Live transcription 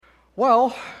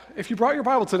Well, if you brought your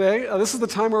Bible today, this is the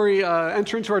time where we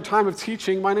enter into our time of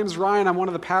teaching. My name is Ryan. I'm one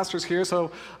of the pastors here.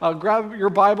 So grab your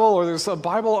Bible, or there's a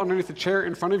Bible underneath the chair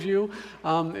in front of you.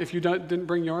 If you didn't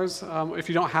bring yours, if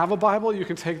you don't have a Bible, you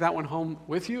can take that one home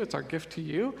with you. It's our gift to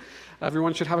you.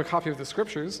 Everyone should have a copy of the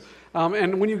Scriptures.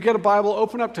 And when you get a Bible,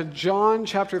 open up to John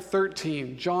chapter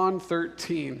 13. John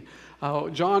 13.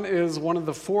 John is one of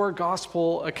the four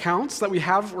gospel accounts that we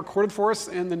have recorded for us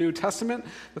in the New Testament,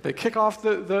 that they kick off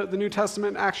the New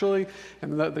Testament, actually.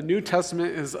 And the New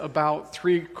Testament is about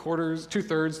two-thirds,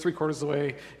 three-quarters of the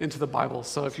way into the Bible.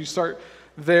 So if you start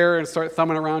there and start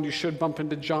thumbing around, you should bump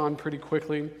into John pretty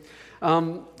quickly.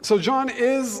 So John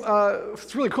is,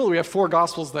 it's really cool. We have four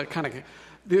gospels that kind of...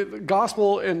 The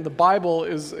gospel in the Bible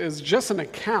is just an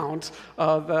account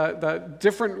that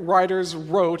different writers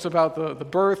wrote about the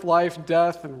birth, life,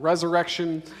 death, and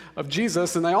resurrection of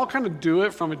Jesus, and they all kind of do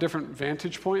it from a different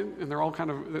vantage point, and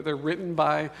they're written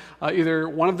by either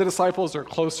one of the disciples or a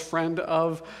close friend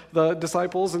of the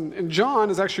disciples. And John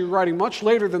is actually writing much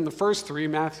later than the first three,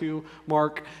 Matthew,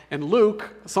 Mark, and Luke.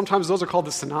 Sometimes those are called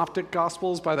the synoptic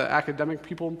gospels by the academic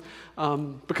people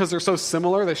because they're so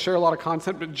similar. They share a lot of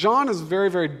content, but John is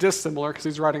very, very dissimilar because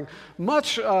he's writing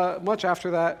much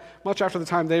after the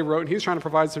time they wrote, and he's trying to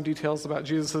provide some details about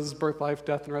Jesus' birth, life,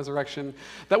 death, and resurrection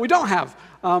that we don't have.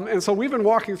 And so we've been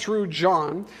walking through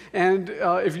John, and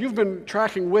if you've been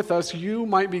tracking with us, you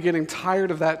might be getting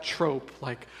tired of that trope.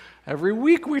 Like, every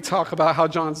week we talk about how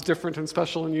John's different and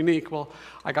special and unique. Well,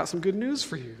 I got some good news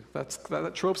for you.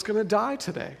 That trope's going to die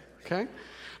today, okay?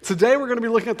 Today we're going to be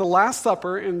looking at the Last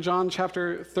Supper in John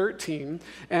chapter 13,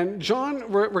 and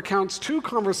John recounts two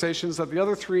conversations that the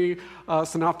other three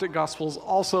synoptic gospels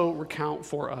also recount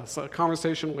for us. A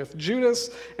conversation with Judas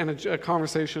and a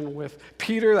conversation with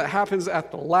Peter that happens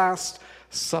at the Last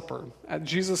Supper, at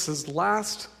Jesus'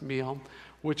 last meal,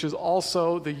 which is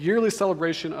also the yearly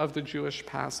celebration of the Jewish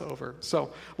Passover.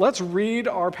 So let's read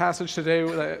our passage today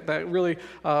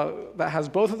that has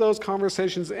both of those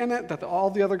conversations in it, that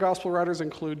all the other gospel writers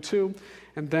include too,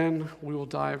 and then we will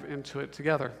dive into it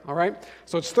together, all right?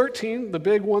 So it's 13, the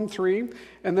big 1-3,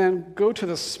 and then go to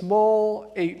the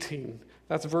small 18.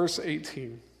 That's verse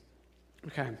 18.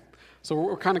 Okay. So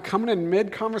we're kind of coming in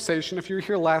mid-conversation. If you were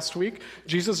here last week,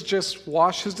 Jesus just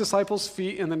washed his disciples'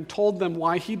 feet and then told them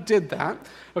why he did that.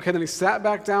 Okay, then he sat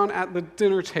back down at the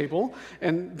dinner table,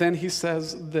 and then he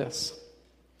says this.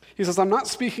 He says, "I'm not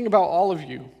speaking about all of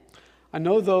you. I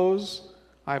know those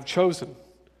I have chosen,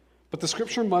 but the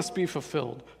scripture must be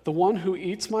fulfilled. The one who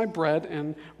eats my bread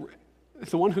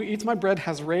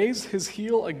has raised his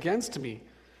heel against me.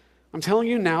 I'm telling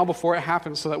you now before it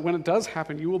happens, so that when it does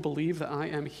happen, you will believe that I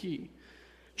am he.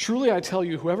 Truly, I tell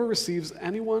you, whoever receives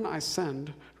anyone I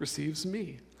send receives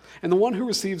me. And the one who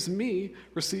receives me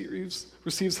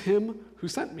receives him who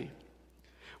sent me."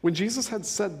 When Jesus had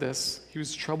said this, he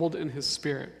was troubled in his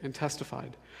spirit and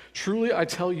testified, "Truly, I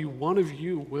tell you, one of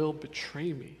you will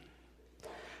betray me."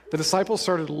 The disciples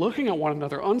started looking at one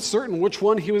another, uncertain which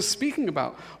one he was speaking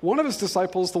about. One of his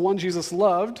disciples, the one Jesus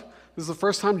loved, this is the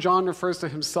first time John refers to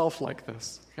himself like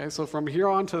this. Okay, so from here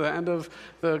on to the end of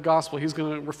the gospel, he's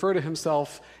going to refer to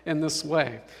himself in this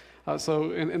way.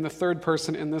 So in the third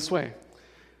person in this way.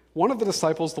 One of the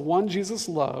disciples, the one Jesus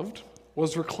loved,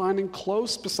 was reclining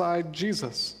close beside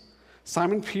Jesus.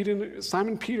 Simon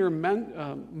Peter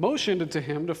motioned to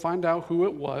him to find out who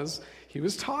it was he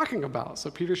was talking about.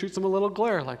 So Peter shoots him a little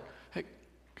glare like, hey,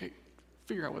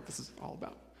 figure out what this is all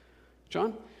about.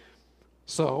 John?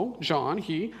 So John,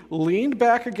 he leaned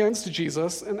back against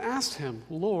Jesus and asked him,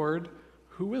 "Lord,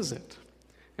 who is it?"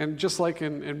 And just like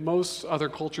in most other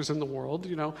cultures in the world,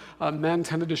 men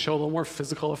tended to show a little more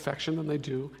physical affection than they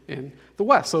do in the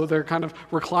West. So they're kind of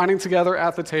reclining together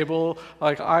at the table.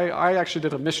 Like I actually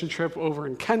did a mission trip over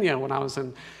in Kenya when I was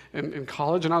in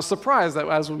college, and I was surprised that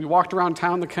as we walked around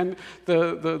town,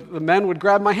 the men would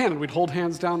grab my hand and we'd hold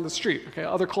hands down the street. Okay,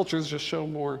 other cultures just show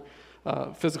more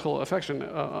physical affection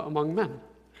among men.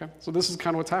 Okay? So this is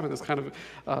kind of what's happening, this kind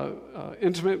of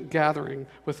intimate gathering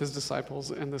with his disciples,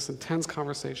 and this intense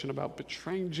conversation about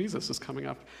betraying Jesus is coming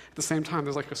up. At the same time,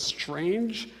 there's like a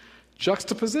strange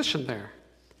juxtaposition there.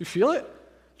 You feel it?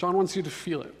 John wants you to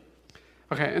feel it.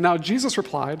 Okay, and now Jesus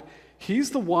replied, "He's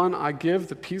the one I give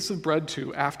the piece of bread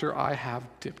to after I have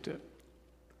dipped it."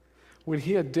 When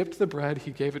he had dipped the bread,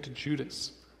 he gave it to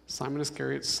Judas, Simon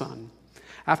Iscariot's son.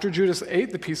 After Judas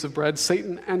ate the piece of bread,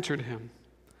 Satan entered him.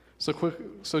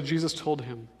 So Jesus told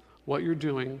him, "What you're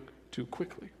doing, do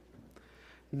quickly."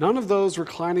 None of those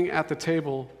reclining at the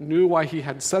table knew why he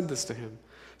had said this to him.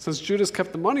 Since Judas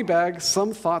kept the money bag,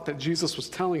 some thought that Jesus was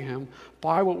telling him,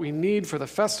 "Buy what we need for the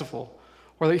festival,"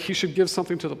 or that he should give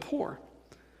something to the poor.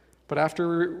 But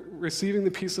after receiving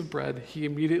the piece of bread, he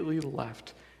immediately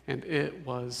left, and it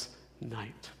was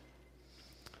night.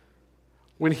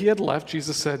 When he had left,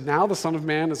 Jesus said, "Now the Son of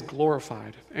Man is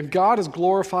glorified, and God is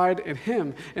glorified in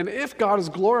him. And if God is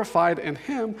glorified in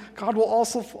him, God will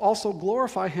also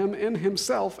glorify him in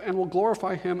himself and will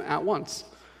glorify him at once."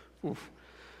 Oof.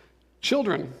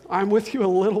 "Children, I am with you a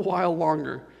little while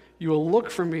longer. You will look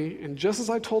for me, and just as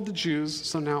I told the Jews,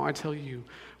 so now I tell you,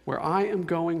 where I am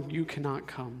going, you cannot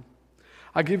come.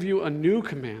 I give you a new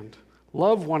command.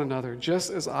 Love one another, just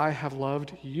as I have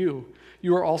loved you.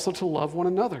 You are also to love one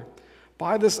another.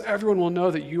 By this, everyone will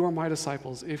know that you are my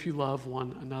disciples if you love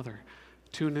one another."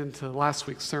 Tune into last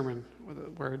week's sermon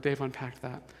where Dave unpacked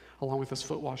that, along with his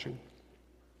foot washing.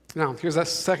 Now, here's that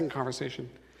second conversation.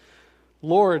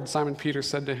 "Lord," Simon Peter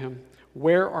said to him,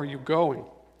 "where are you going?"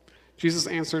 Jesus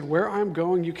answered, "Where I am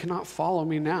going, you cannot follow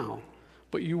me now,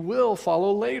 but you will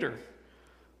follow later."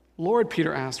 "Lord,"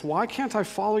 Peter asked, "why can't I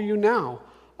follow you now?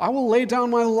 I will lay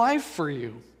down my life for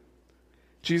you."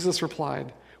 Jesus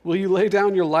replied, "Will you lay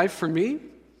down your life for me?"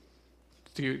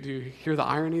 Do you hear the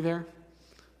irony there?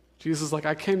 Jesus is like,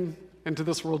 I came into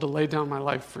this world to lay down my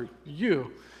life for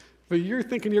you, but you're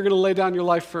thinking you're going to lay down your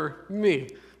life for me.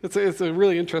 It's a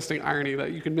really interesting irony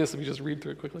that you can miss if you just read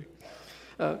through it quickly.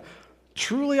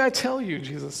 "Truly I tell you,"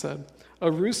 Jesus said,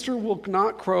 "a rooster will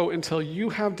not crow until you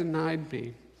have denied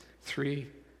me 3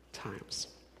 times."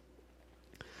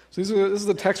 So this is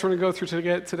the text we're going to go through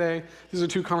today. These are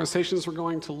 2 conversations we're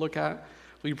going to look at.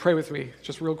 Will you pray with me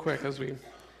just real quick as we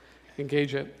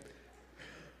engage it?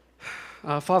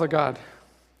 Father God,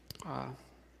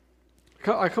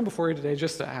 I come before you today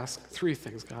just to ask 3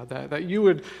 things, God, that you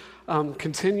would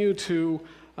continue to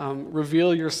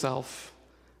reveal yourself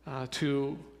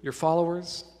to your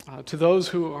followers, to those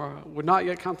who would not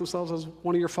yet count themselves as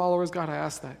one of your followers. God, I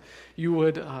ask that you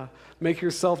would make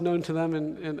yourself known to them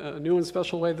in a new and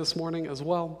special way this morning as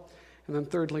well. And then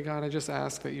thirdly, God, I just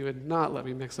ask that you would not let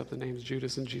me mix up the names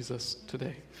Judas and Jesus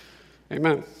today.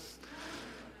 Amen.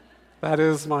 That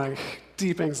is my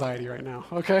deep anxiety right now,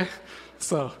 okay?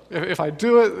 So if I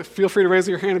do it, feel free to raise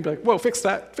your hand and be like, "Whoa, fix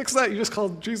that. You just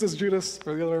called Jesus Judas,"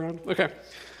 or the other way around. Okay.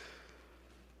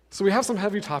 So we have some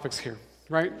heavy topics here,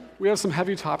 right? We have some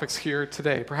heavy topics here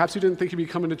today. Perhaps you didn't think you'd be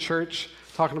coming to church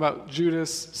talking about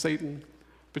Judas, Satan,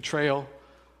 betrayal,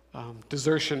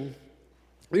 desertion.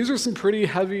 These are some pretty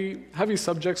heavy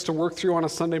subjects to work through on a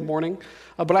Sunday morning,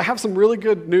 but I have some really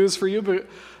good news for you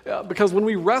because when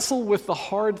we wrestle with the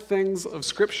hard things of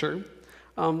Scripture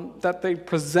that they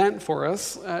present for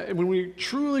us, and when we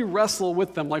truly wrestle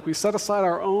with them, like we set aside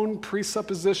our own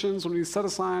presuppositions, when we set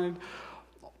aside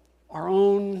our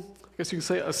own, I guess you could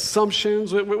say,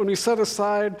 assumptions, when we set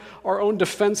aside our own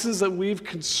defenses that we've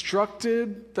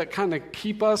constructed that kind of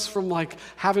keep us from like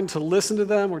having to listen to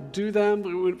them or do them,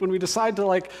 when we decide to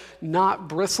like not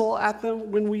bristle at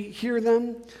them when we hear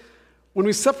them, when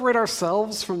we separate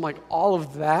ourselves from like all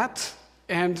of that,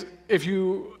 and if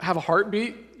you have a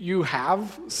heartbeat, you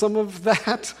have some of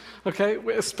that, okay,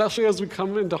 especially as we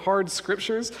come into hard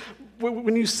scriptures.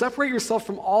 When you separate yourself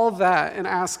from all of that and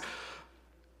ask,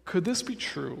 could this be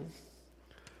true?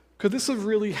 Could this have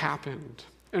really happened?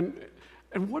 And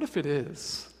what if it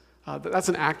is? That's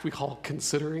an act we call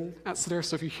considering at Sedera.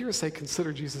 So if you hear us say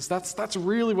consider Jesus, that's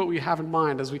really what we have in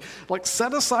mind as we like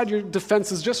set aside your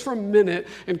defenses just for a minute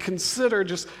and consider,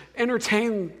 just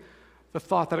entertain the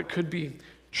thought that it could be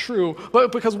true.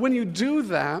 But because when you do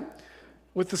that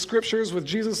with the scriptures, with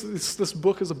Jesus, this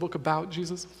book is a book about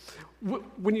Jesus.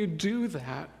 When you do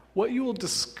that, what you will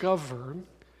discover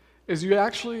is you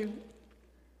actually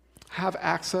have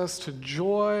access to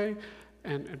joy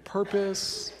and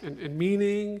purpose and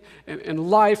meaning and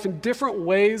life in different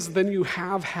ways than you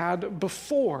have had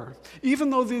before. Even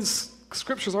though these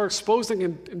scriptures are exposing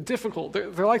and difficult,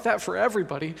 they're like that for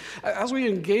everybody. As we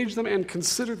engage them and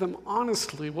consider them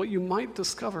honestly, what you might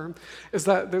discover is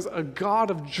that there's a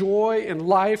God of joy and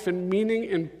life and meaning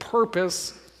and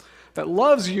purpose that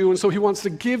loves you, and so he wants to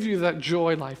give you that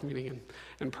joy, life, meaning,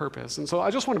 and purpose. And so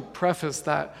I just want to preface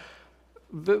that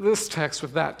this text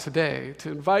with that today,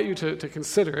 to invite you to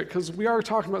consider it, because we are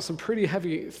talking about some pretty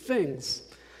heavy things.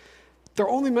 They're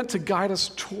only meant to guide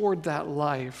us toward that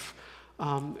life.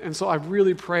 And so I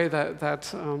really pray that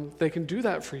they can do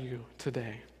that for you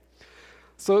today.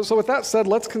 So with that said,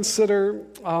 let's consider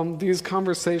these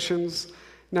conversations.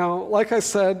 Now, like I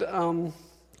said,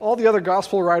 all the other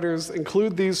gospel writers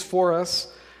include these for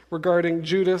us regarding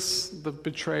Judas, the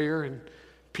betrayer, and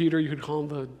Peter, you could call him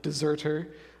the deserter.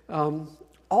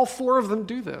 All 4 of them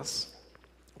do this.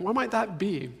 Why might that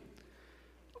be?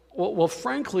 Well,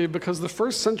 frankly, because the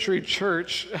first century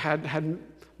church had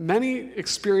many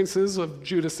experiences of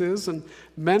Judas's and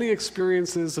many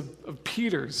experiences of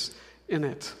Peter's in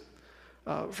it.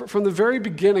 From the very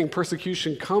beginning,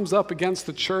 persecution comes up against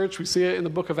the church. We see it in the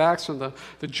book of Acts from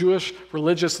the Jewish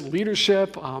religious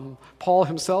leadership. Paul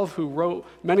himself, who wrote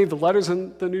many of the letters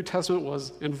in the New Testament,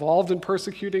 was involved in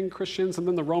persecuting Christians, and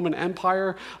then the Roman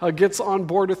Empire gets on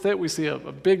board with it. We see a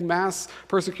big mass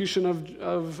persecution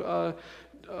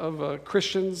of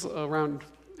Christians around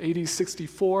AD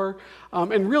 64.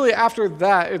 And really after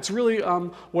that, it's really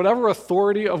whatever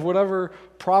authority of whatever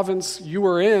province you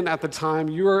were in at the time,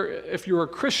 if you were a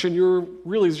Christian, you were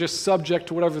really just subject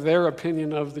to whatever their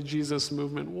opinion of the Jesus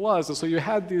movement was. And so you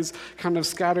had these kind of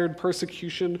scattered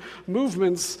persecution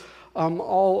movements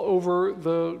all over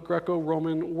the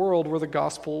Greco-Roman world where the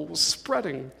gospel was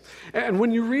spreading. And when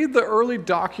you read the early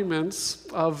documents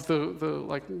of the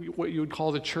like what you would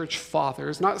call the church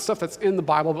fathers, not stuff that's in the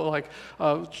Bible, but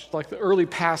like the early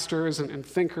pastors and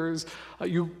thinkers,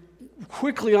 you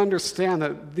quickly understand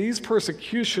that these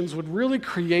persecutions would really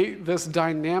create this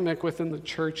dynamic within the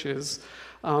churches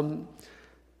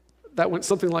that went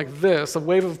something like this. A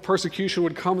wave of persecution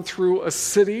would come through a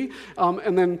city,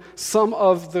 and then some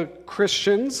of the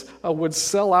Christians would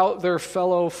sell out their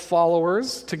fellow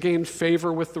followers to gain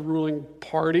favor with the ruling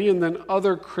party, and then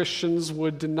other Christians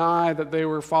would deny that they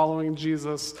were following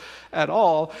Jesus at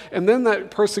all. And then that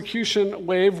persecution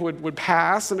wave would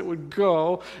pass, and it would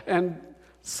go, and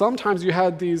sometimes you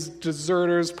had these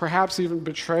deserters, perhaps even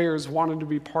betrayers, wanting to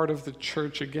be part of the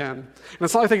church again. And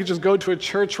it's not like they could just go to a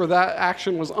church where that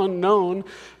action was unknown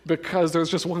because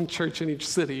there's just one church in each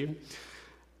city.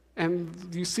 And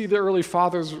you see the early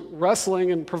fathers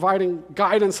wrestling and providing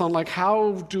guidance on like,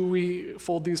 how do we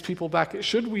fold these people back?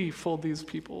 Should we fold these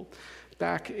people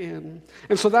back in?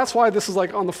 And so that's why this is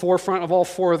like on the forefront of all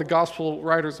four of the gospel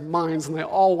writers' minds, and they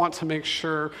all want to make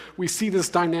sure we see this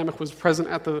dynamic was present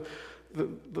at the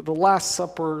Last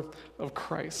Supper of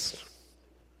Christ.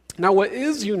 Now, what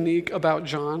is unique about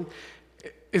John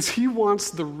is he wants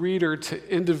the reader to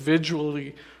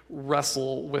individually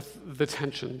wrestle with the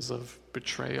tensions of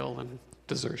betrayal and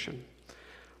desertion.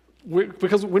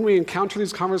 Because when we encounter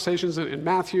these conversations in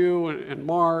Matthew and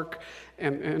Mark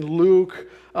and Luke,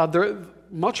 they're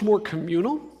much more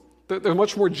communal. They're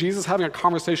much more Jesus having a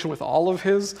conversation with all of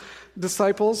his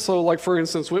disciples. So like, for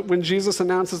instance, when Jesus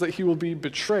announces that he will be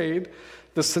betrayed,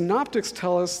 the synoptics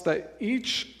tell us that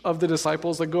each of the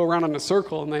disciples, they go around in a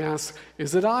circle and they ask,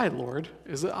 "Is it I, Lord?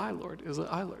 Is it I, Lord? Is it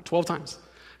I, Lord?" 12 times.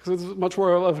 Because it's much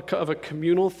more of a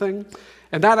communal thing.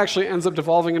 And that actually ends up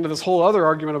devolving into this whole other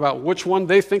argument about which one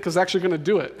they think is actually going to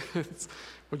do it.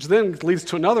 Which then leads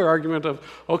to another argument of,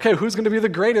 okay, who's going to be the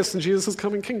greatest in Jesus'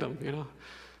 coming kingdom, you know?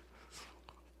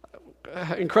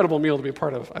 Incredible meal to be a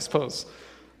part of, I suppose.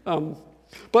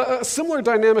 But a similar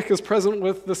dynamic is present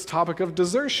with this topic of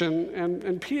desertion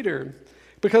and Peter,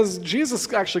 because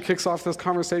Jesus actually kicks off this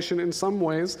conversation in some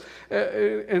ways.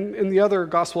 In the other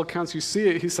gospel accounts, you see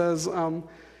it. He says, "And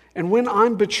when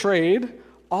I'm betrayed,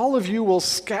 all of you will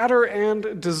scatter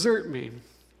and desert me."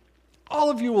 All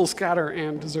of you will scatter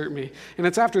and desert me. And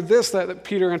it's after this that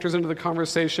Peter enters into the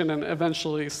conversation and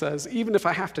eventually says, "Even if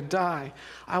I have to die,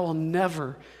 I will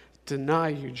never deny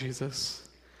you, Jesus."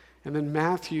 And then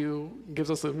Matthew gives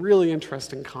us a really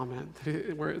interesting comment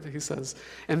where he says,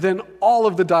 "And then all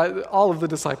of the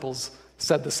disciples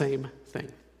said the same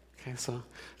thing." Okay, so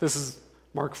this is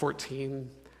Mark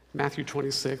 14, Matthew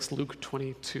 26, Luke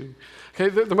 22. Okay,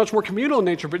 they're much more communal in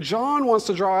nature, but John wants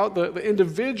to draw out the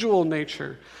individual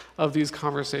nature of these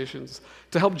conversations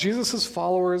to help Jesus'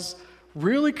 followers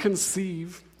really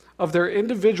conceive of their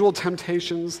individual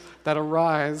temptations that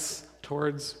arise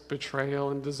towards betrayal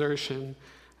and desertion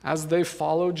as they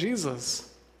follow Jesus.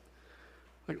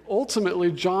 Like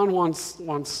ultimately, John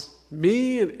wants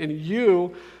me and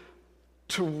you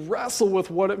to wrestle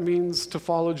with what it means to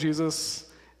follow Jesus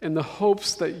in the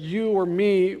hopes that you or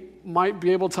me might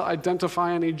be able to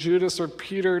identify any Judas or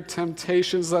Peter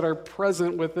temptations that are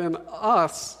present within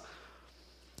us.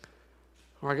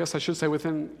 Or I guess I should say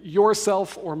within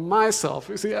yourself or myself.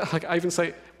 You see, like I even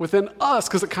say within us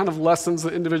because it kind of lessens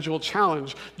the individual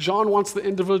challenge. John wants the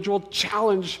individual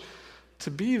challenge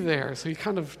to be there, so he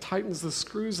kind of tightens the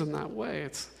screws in that way.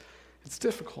 It's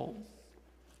difficult.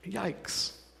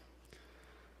 Yikes.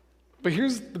 But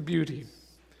here's the beauty.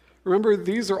 Remember,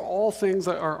 these are all things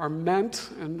that are meant,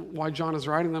 and why John is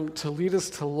writing them, to lead us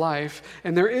to life.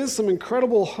 And there is some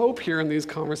incredible hope here in these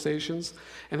conversations,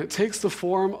 and it takes the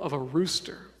form of a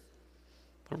rooster.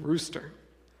 A rooster.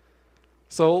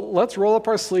 So let's roll up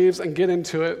our sleeves and get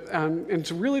into it,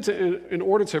 in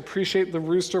order to appreciate the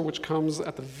rooster, which comes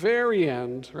at the very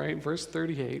end, right, verse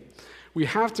 38, We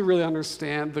have to really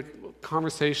understand the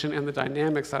conversation and the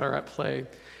dynamics that are at play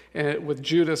with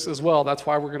Judas as well. That's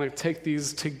why we're going to take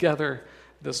these together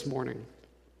this morning.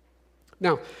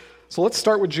 Now, so let's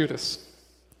start with Judas.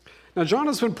 Now, John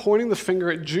has been pointing the finger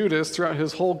at Judas throughout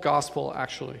his whole gospel,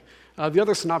 actually. The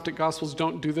other synoptic gospels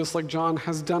don't do this like John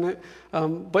has done it.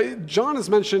 But John has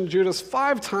mentioned Judas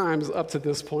 5 times up to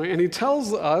this point, and he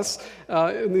tells us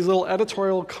in these little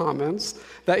editorial comments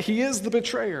that he is the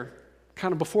betrayer,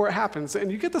 kind of before it happens.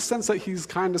 And you get the sense that he's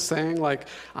kind of saying, like,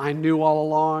 I knew all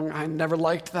along, I never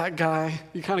liked that guy.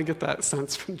 You kind of get that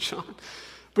sense from John.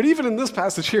 But even in this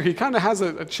passage here, he kind of has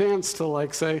a chance to,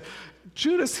 like, say,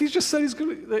 Judas, he just said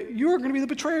that you're going to be the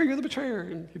betrayer, you're the betrayer.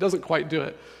 And he doesn't quite do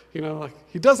it.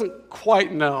 He doesn't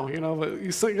quite know, but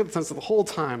you get the sense that the whole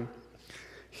time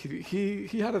he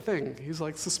had a thing. He's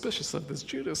like suspicious of this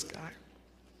Judas guy.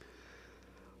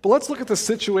 But let's look at the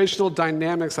situational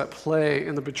dynamics at play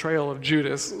in the betrayal of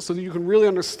Judas so that you can really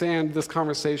understand this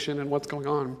conversation and what's going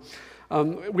on.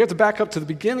 We have to back up to the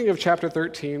beginning of chapter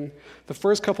 13. The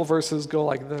first couple verses go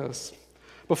like this.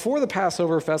 Before the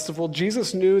Passover festival,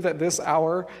 Jesus knew that his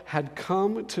hour had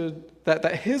come to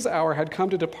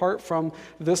depart from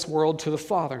this world to the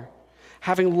Father.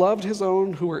 Having loved his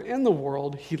own who were in the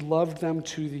world, he loved them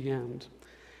to the end.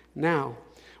 Now,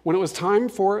 when it was time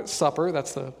for supper,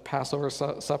 that's the Passover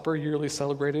supper yearly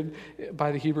celebrated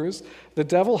by the Hebrews, the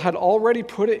devil had already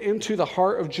put it into the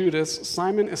heart of Judas,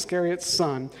 Simon Iscariot's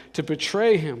son, to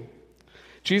betray him.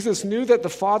 Jesus knew that the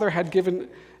Father had given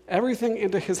everything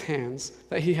into his hands,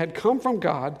 that he had come from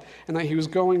God, and that he was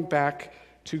going back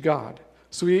to God.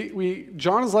 So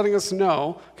John is letting us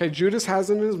know, okay, Judas has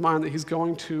in his mind that he's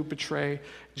going to betray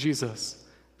Jesus.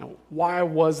 Now, why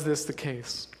was this the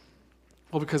case?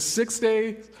 Well, because 6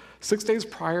 days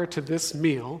prior to this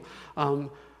meal,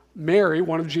 Mary,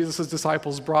 one of Jesus'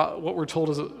 disciples, brought what we're told,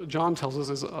 as John tells us,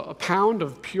 is a pound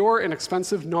of pure and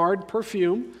expensive nard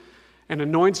perfume and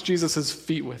anoints Jesus'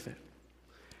 feet with it.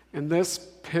 And this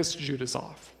pissed Judas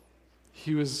off.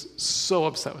 He was so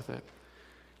upset with it.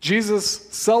 Jesus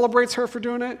celebrates her for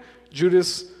doing it.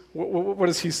 Judas, what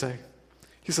does he say?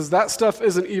 He says, that stuff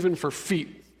isn't even for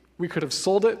feet. We could have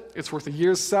sold it. It's worth a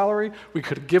year's salary. We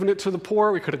could have given it to the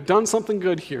poor. We could have done something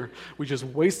good here. We just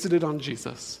wasted it on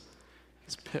Jesus.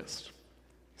 He's pissed.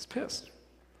 He's pissed.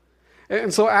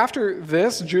 And so after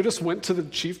this, Judas went to the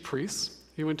chief priests.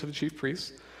 He went to the chief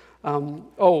priests.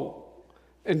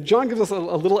 And John gives us a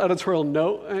little editorial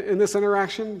note in this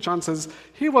interaction. John says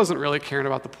he wasn't really caring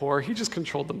about the poor. He just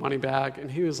controlled the money bag, and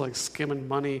he was like skimming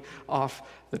money off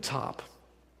the top.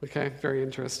 Okay, very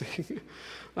interesting.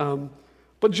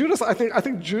 But Judas, I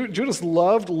think Judas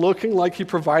loved looking like he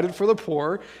provided for the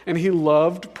poor, and he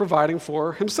loved providing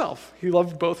for himself. He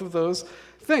loved both of those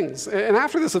things. And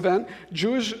after this event,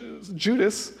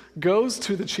 Judas goes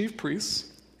to the chief priests.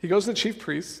 He goes to the chief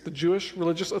priests, the Jewish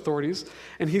religious authorities,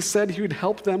 and he said he would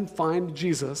help them find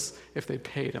Jesus if they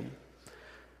paid him.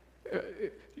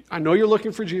 I know you're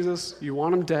looking for Jesus. You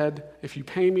want him dead. If you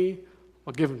pay me,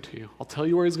 I'll give him to you. I'll tell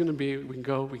you where he's going to be. We can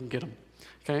go. We can get him.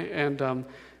 Okay? And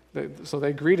so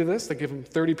they agree to this. They give him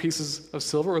 30 pieces of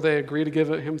silver, or they agree to give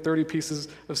him 30 pieces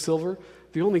of silver.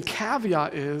 The only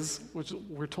caveat is, which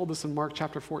we're told this in Mark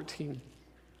chapter 14,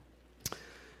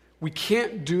 we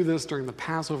can't do this during the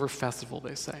Passover festival,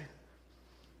 they say.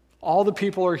 All the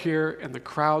people are here, and the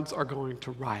crowds are going to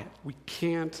riot. We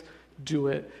can't do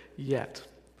it yet.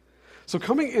 So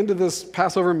coming into this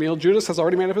Passover meal, Judas has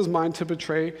already made up his mind to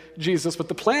betray Jesus, but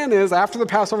the plan is, after the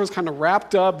Passover is kind of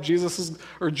wrapped up, Judas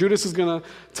is going to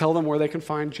tell them where they can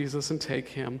find Jesus and take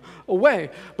him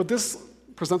away. But this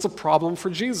presents a problem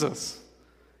for Jesus.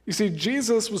 You see,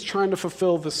 Jesus was trying to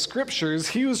fulfill the scriptures.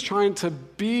 He was trying to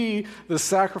be the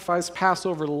sacrificed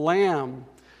Passover lamb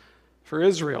for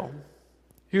Israel.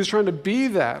 He was trying to be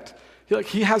that.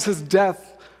 He has his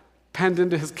death penned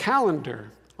into his calendar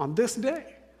on this day.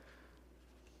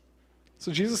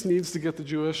 So Jesus needs to get the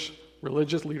Jewish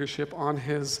religious leadership on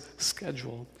his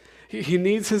schedule. He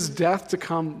needs his death to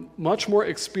come much more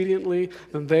expediently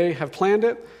than they have planned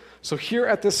it. So here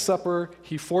at this supper,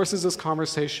 he forces this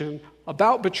conversation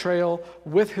about betrayal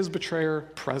with his betrayer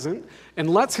present and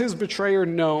lets his betrayer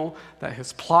know that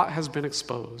his plot has been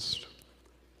exposed.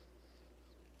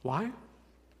 Why?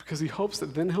 Because he hopes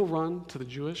that then he'll run to the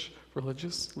Jewish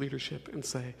religious leadership and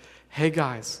say, hey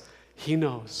guys, he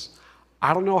knows.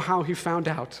 I don't know how he found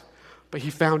out, but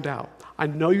he found out. I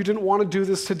know you didn't want to do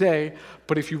this today,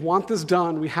 but if you want this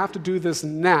done, we have to do this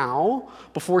now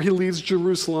before he leaves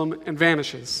Jerusalem and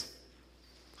vanishes.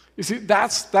 You see,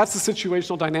 that's the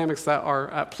situational dynamics that are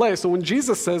at play. So when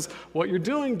Jesus says, what you're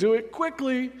doing, do it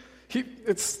quickly,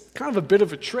 it's kind of a bit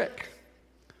of a trick.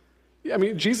 I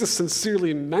mean, Jesus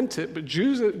sincerely meant it, but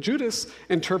Judas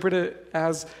interpreted it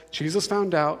as Jesus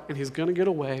found out and he's going to get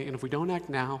away, and if we don't act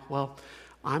now, well,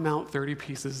 I'm out 30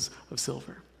 pieces of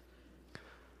silver.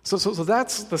 So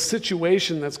that's the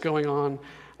situation that's going on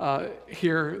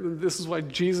here. This is why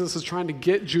Jesus is trying to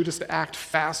get Judas to act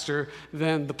faster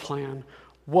than the plan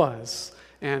was.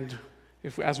 And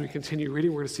as we continue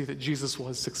reading, we're going to see that Jesus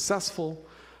was successful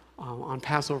on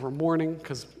Passover morning,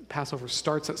 because Passover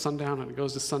starts at sundown and it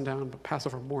goes to sundown, but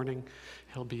Passover morning,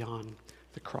 he'll be on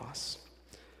the cross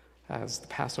as the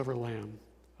Passover lamb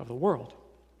of the world.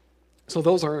 So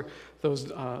those are those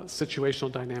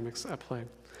situational dynamics at play.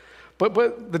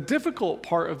 But the difficult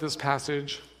part of this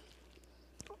passage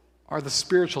are the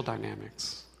spiritual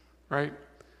dynamics, right?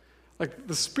 Like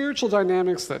the spiritual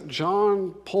dynamics that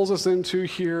John pulls us into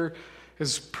here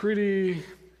is pretty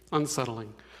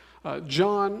unsettling.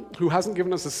 John, who hasn't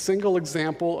given us a single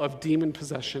example of demon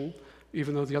possession,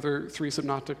 even though the other three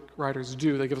synoptic writers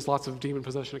do, they give us lots of demon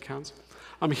possession accounts.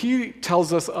 He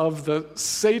tells us of the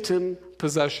Satan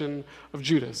possession of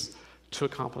Judas to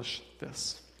accomplish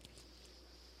this.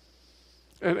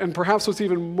 And perhaps what's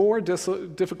even more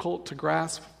difficult to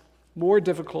grasp, more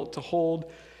difficult to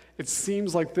hold, it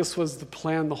seems like this was the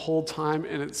plan the whole time,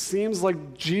 and it seems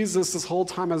like Jesus this whole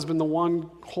time has been the one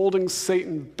holding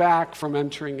Satan back from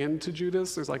entering into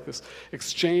Judas. There's like this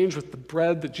exchange with the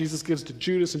bread that Jesus gives to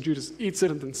Judas, and Judas eats it,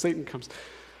 and then Satan comes.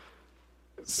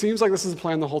 It seems like this is the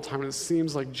plan the whole time, and it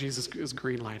seems like Jesus is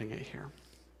green-lighting it here.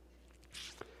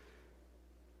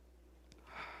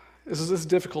 This is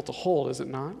difficult to hold, is it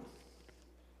not?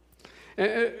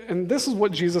 And this is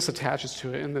what Jesus attaches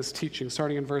to it in this teaching,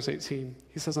 starting in verse 18.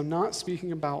 He says, I'm not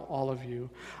speaking about all of you.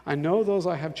 I know those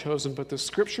I have chosen, but the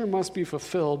scripture must be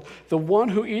fulfilled. The one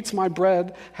who eats my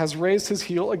bread has raised his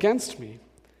heel against me.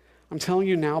 I'm telling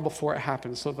you now before it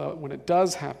happens, so that when it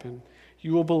does happen,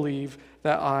 you will believe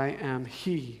that I am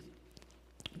he.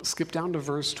 Skip down to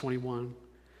verse 21.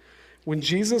 When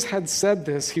Jesus had said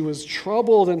this, he was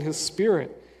troubled in his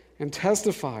spirit and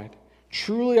testified,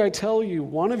 truly I tell you,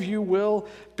 one of you will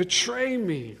betray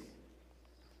me.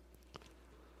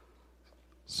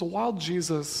 So while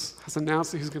Jesus has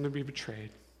announced that he's going to be betrayed,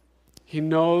 he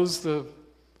knows the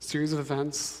series of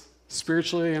events,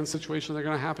 spiritually and situationally, that are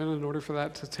going to happen in order for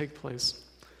that to take place.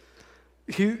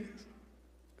 He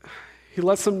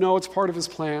lets them know it's part of his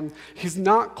plan. He's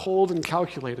not cold and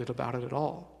calculated about it at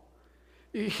all.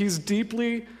 He's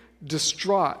deeply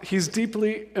distraught. He's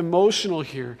deeply emotional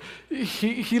here.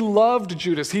 He loved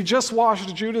Judas. He just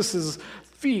washed Judas's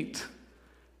feet,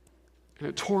 and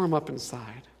it tore him up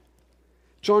inside.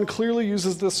 John clearly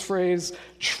uses this phrase,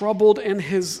 troubled in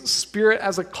his spirit,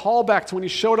 as a callback to when he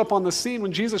showed up on the scene.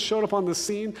 When Jesus showed up on the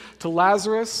scene to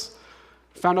Lazarus,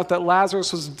 found out that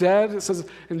Lazarus was dead. It says,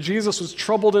 and Jesus was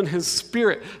troubled in his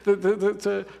spirit.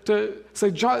 To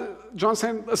say, John's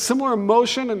saying a similar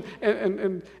emotion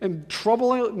and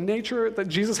troubling nature that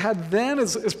Jesus had then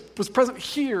was present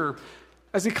here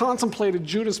as he contemplated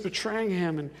Judas betraying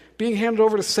him and being handed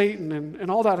over to Satan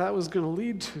and all that was going to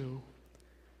lead to.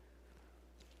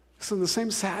 So the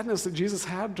same sadness that Jesus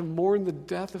had to mourn the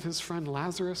death of his friend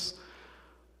Lazarus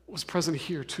was present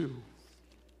here too.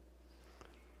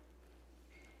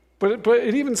 But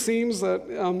it even seems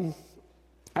that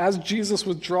as Jesus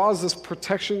withdraws this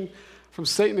protection from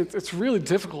Satan, it's really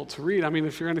difficult to read. I mean,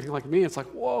 if you're anything like me, it's like,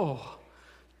 whoa,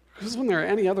 isn't there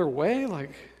any other way?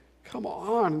 Like, come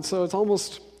on. And so it's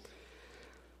almost,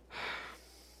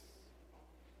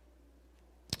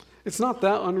 it's not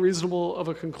that unreasonable of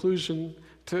a conclusion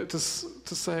to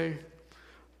say,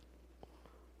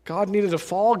 God needed a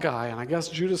fall guy, and I guess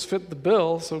Judas fit the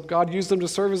bill, so God used him to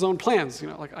serve his own plans.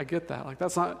 I get that.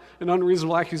 That's not an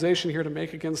unreasonable accusation here to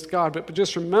make against God, but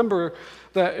just remember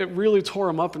that it really tore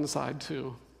him up inside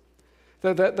too.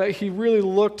 That he really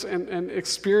looked and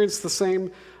experienced the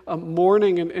same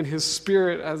mourning in his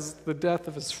spirit as the death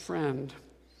of his friend,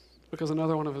 because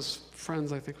another one of his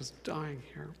friends, I think, was dying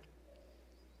here.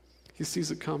 He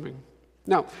sees it coming.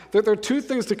 Now, there are two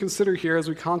things to consider here as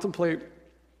we contemplate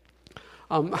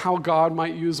how God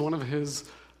might use one of his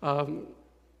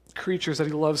creatures that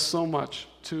he loves so much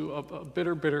to a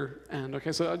bitter end.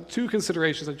 Okay, so two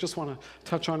considerations I just want to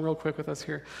touch on real quick with us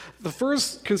here. The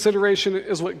first consideration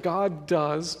is what God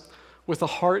does with a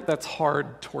heart that's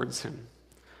hard towards him.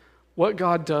 What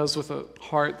God does with a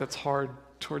heart that's hard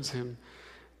towards him.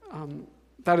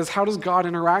 That is, how does God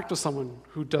interact with someone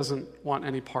who doesn't want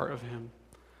any part of him?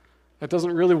 That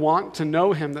doesn't really want to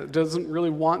know him, that doesn't really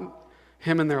want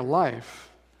him in their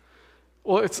life?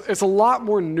 Well, it's a lot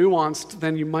more nuanced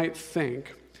than you might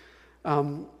think.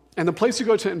 And the place you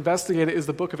go to investigate it is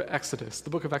the book of Exodus, the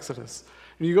book of Exodus.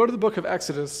 And you go to the book of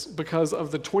Exodus because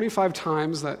of the 25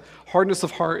 times that hardness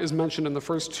of heart is mentioned in the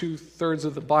first 2/3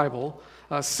 of the Bible.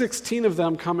 16 of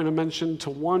them come in a mention to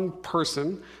one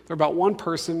person. They're about one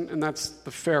person, and that's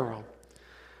the Pharaoh.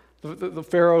 The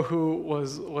Pharaoh who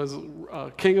was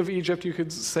king of Egypt, you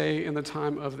could say, in the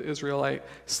time of the Israelite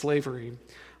slavery.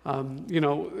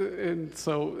 And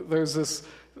so there's this,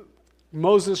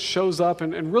 Moses shows up,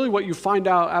 and really what you find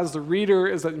out as the reader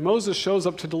is that Moses shows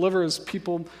up to deliver his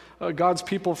people, God's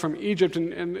people from Egypt,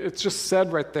 and it's just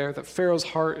said right there that Pharaoh's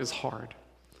heart is hard.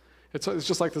 It's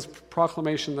just like this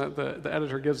proclamation that the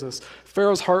editor gives us.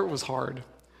 Pharaoh's heart was hard.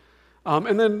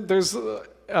 And then there's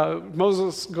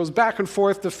Moses goes back and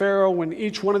forth to Pharaoh when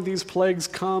each one of these plagues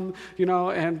come,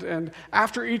 and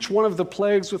after each one of the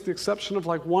plagues, with the exception of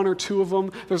like one or two of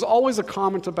them, there's always a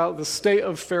comment about the state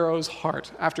of Pharaoh's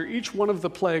heart after each one of the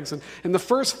plagues. And in the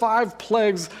first 5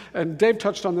 plagues, and Dave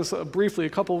touched on this briefly a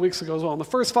couple of weeks ago as well, in the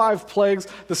first 5 plagues,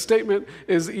 the statement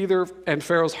is either, and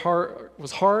Pharaoh's heart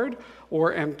was hard,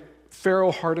 or, and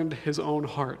Pharaoh hardened his own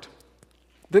heart.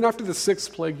 Then after the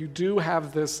 6th plague, you do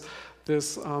have this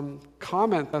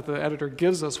comment that the editor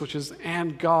gives us, which is,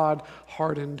 and God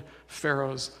hardened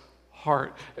Pharaoh's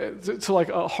heart. To like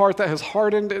a heart that has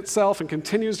hardened itself and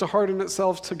continues to harden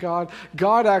itself to God.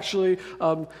 God actually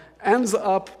ends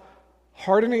up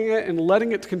hardening it and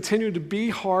letting it continue to be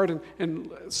hard,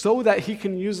 and so that he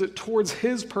can use it towards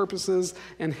his purposes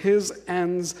and his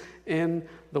ends in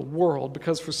the world.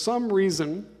 Because for some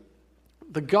reason,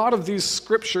 the God of these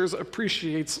scriptures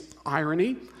appreciates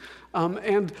irony,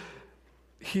 and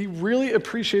he really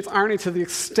appreciates irony to the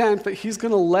extent that he's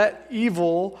going to let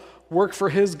evil work for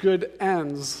his good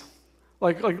ends.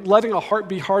 Like letting a heart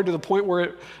be hard to the point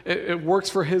where it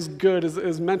works for his good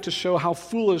is meant to show how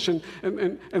foolish and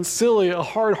silly a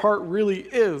hard heart really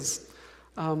is.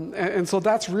 And so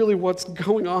that's really what's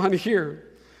going on here.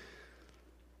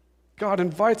 God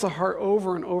invites a heart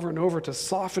over and over and over to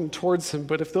soften towards him,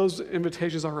 but if those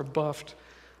invitations are rebuffed,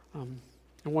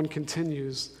 and one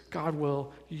continues, God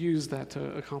will use that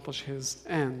to accomplish his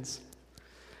ends.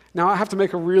 Now, I have to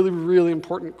make a really, really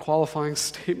important qualifying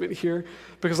statement here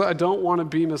because I don't want to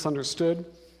be misunderstood.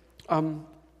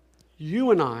 You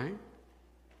and I,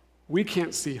 we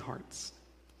can't see hearts.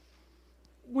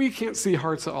 We can't see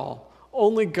hearts at all.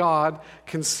 Only God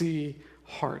can see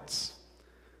hearts.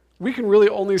 We can really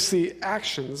only see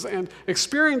actions, and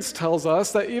experience tells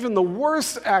us that even the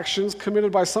worst actions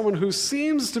committed by someone who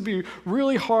seems to be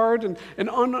really hard and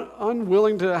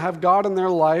unwilling to have God in their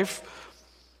life,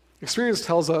 experience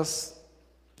tells us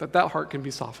that heart can be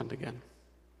softened again.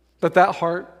 That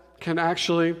heart can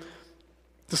actually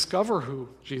discover who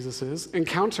Jesus is,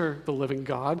 encounter the living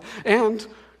God, and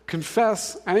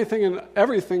confess anything and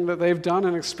everything that they've done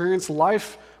and experience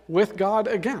life with God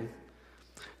again.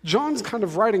 John's kind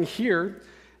of writing here,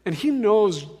 and he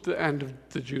knows the end of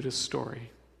the Judas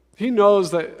story. He knows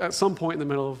that at some point in the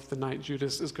middle of the night,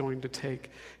 Judas is going to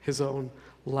take his own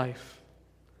life.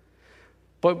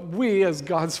 But we, as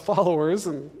God's followers,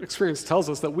 and experience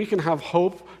tells us that we can have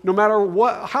hope no matter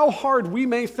how hard we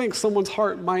may think someone's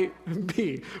heart might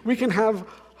be. We can have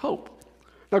hope.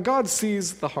 Now, God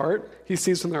sees the heart. He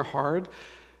sees when they're hard,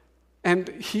 and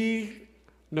he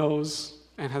knows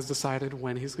and has decided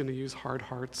when he's going to use hard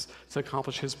hearts to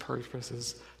accomplish his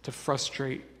purposes, to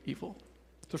frustrate evil.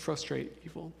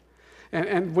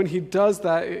 And when he does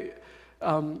that,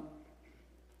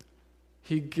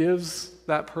 he gives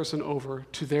that person over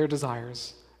to their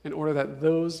desires in order that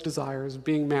those desires,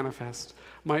 being manifest,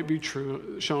 might be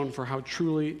shown for how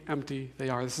truly empty they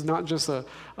are. This is not just a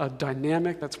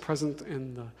dynamic that's present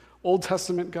in the Old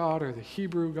Testament God or the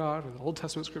Hebrew God or the Old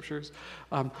Testament scriptures,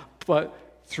 but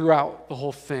throughout the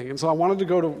whole thing. And so I wanted to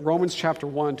go to Romans chapter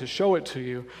 1 to show it to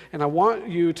you, and I want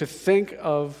you to think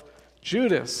of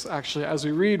Judas, actually, as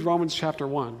we read Romans chapter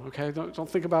 1, okay? Don't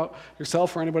think about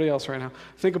yourself or anybody else right now.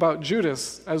 Think about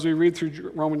Judas as we read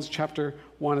through Romans chapter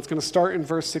 1. It's going to start in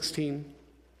verse 16.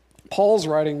 Paul's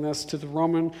writing this to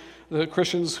the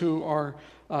Christians who are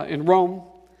in Rome.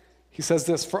 He says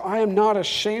this, "For I am not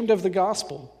ashamed of the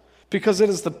gospel, because it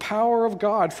is the power of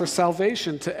God for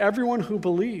salvation to everyone who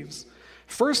believes,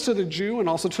 first to the Jew and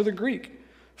also to the Greek.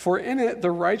 For in it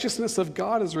the righteousness of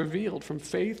God is revealed from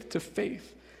faith to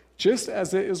faith, just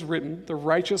as it is written, the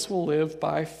righteous will live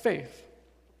by faith."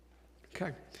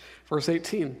 Okay, verse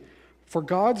 18. "For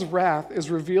God's wrath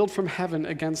is revealed from heaven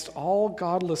against all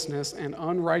godlessness and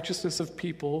unrighteousness of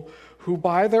people who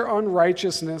by their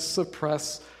unrighteousness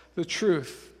suppress the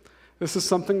truth." This is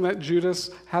something that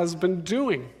Judas has been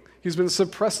doing. He's been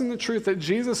suppressing the truth that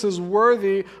Jesus is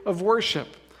worthy of worship.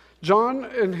 John,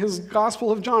 in his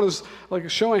Gospel of John, is like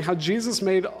showing how Jesus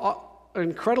made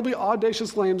incredibly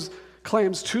audacious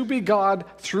claims to be God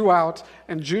throughout,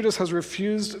 and Judas has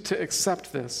refused to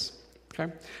accept this.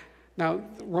 Okay? Now,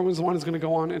 Romans 1 is going to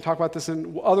go on and talk about this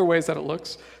in other ways that it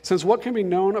looks. Since what can be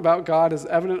known about God is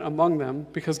evident among them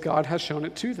because God has shown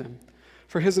it to them.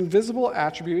 For his invisible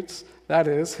attributes, that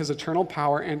is, his eternal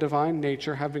power and divine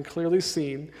nature, have been clearly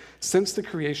seen since the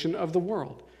creation of the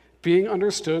world, being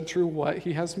understood through what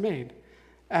he has made.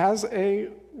 As a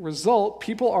result,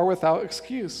 people are without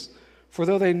excuse. For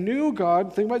though they knew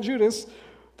God, think about Judas,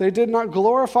 they did not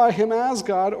glorify him as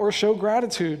God or show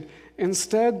gratitude.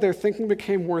 Instead, their thinking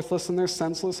became worthless and their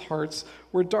senseless hearts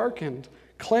were darkened.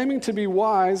 Claiming to be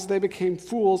wise, they became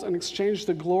fools and exchanged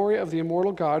the glory of the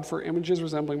immortal God for images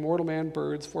resembling mortal man,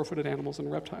 birds, four-footed animals,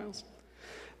 and reptiles.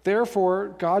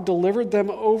 Therefore, God delivered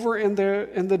them over in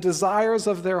the desires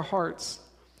of their hearts.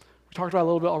 We talked about it a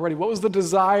little bit already. What was the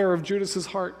desire of Judas's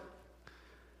heart?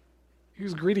 He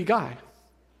was a greedy guy.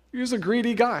 He was a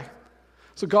greedy guy.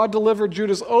 So God delivered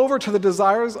Judas over to the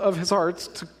desires of his hearts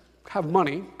to have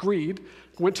money, greed,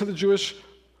 went to the Jewish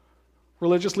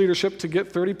religious leadership to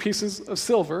get 30 pieces of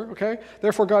silver, okay?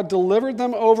 Therefore, God delivered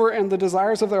them over in the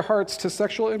desires of their hearts to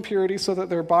sexual impurity so that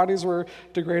their bodies were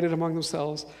degraded among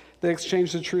themselves. They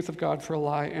exchanged the truth of God for a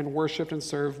lie and worshiped and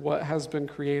served what has been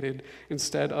created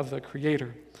instead of the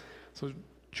Creator. So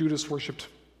Judas worshiped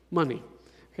money,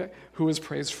 okay? Who is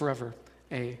praised forever.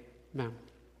 Amen.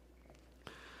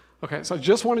 Okay, so I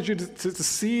just wanted you to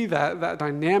see that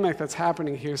dynamic that's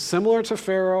happening here. Similar to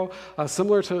Pharaoh,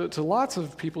 similar to lots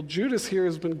of people, Judas here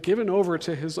has been given over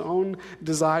to his own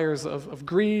desires of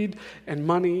greed and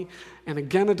money. And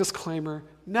again, a disclaimer,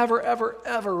 never, ever,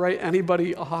 ever write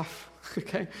anybody off.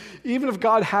 Okay? Even if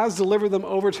God has delivered them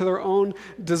over to their own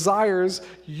desires,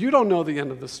 you don't know the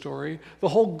end of the story. The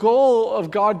whole goal of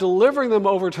God delivering them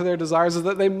over to their desires is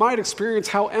that they might experience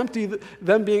how empty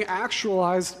them being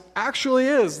actualized actually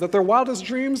is, that their wildest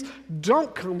dreams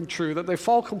don't come true, that they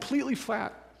fall completely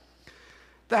flat.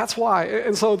 That's why.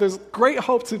 And so there's great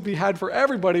hope to be had for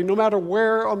everybody, no matter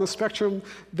where on the spectrum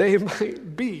they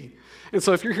might be. And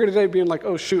so if you're here today being like,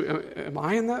 oh shoot, am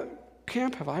I in that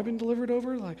camp? Have I been delivered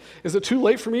over? Like, is it too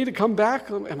late for me to come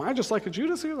back? Am I just like a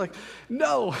Judas here? Like,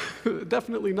 no,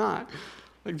 definitely not.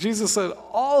 Like Jesus said,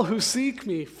 all who seek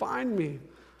me, find me.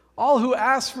 All who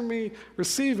ask for me,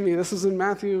 receive me. This is in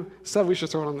Matthew 7. We should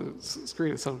throw it on the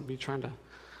screen instead of me trying to,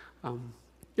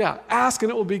 ask and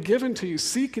it will be given to you.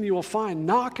 Seek and you will find.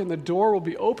 Knock and the door will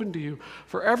be opened to you.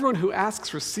 For everyone who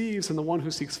asks receives, and the one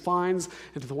who seeks finds,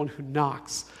 and to the one who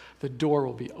knocks, the door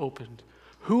will be opened.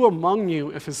 Who among you,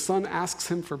 if his son asks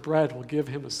him for bread, will give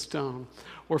him a stone?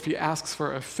 Or if he asks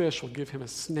for a fish, will give him a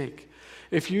snake?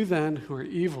 If you then, who are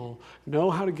evil, know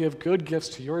how to give good gifts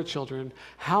to your children,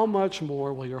 how much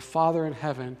more will your Father in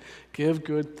heaven give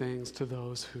good things to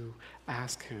those who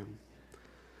ask him?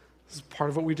 This is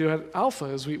part of what we do at Alpha,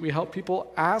 is we help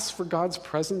people ask for God's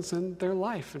presence in their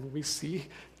life, and we see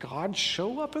God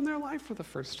show up in their life for the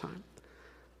first time.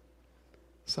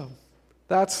 So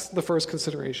that's the first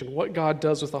consideration, what God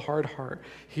does with a hard heart.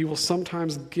 He will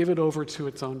sometimes give it over to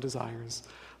its own desires,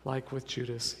 like with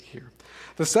Judas here.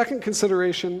 The second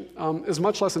consideration is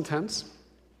much less intense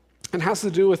and has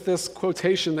to do with this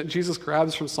quotation that Jesus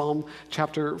grabs from Psalm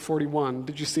chapter 41.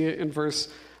 Did you see it in verse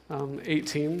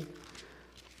 18?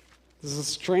 This is a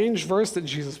strange verse that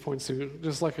Jesus points to,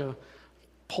 just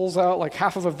pulls out like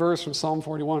half of a verse from Psalm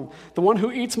 41. The one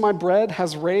who eats my bread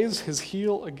has raised his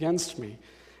heel against me.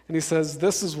 And he says,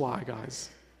 this is why, guys.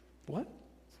 What?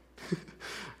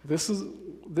 This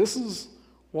is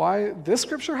why this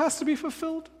scripture has to be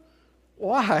fulfilled?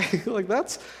 Why?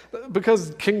 That's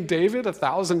because King David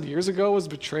 1,000 years ago was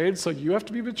betrayed, so you have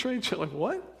to be betrayed? Like,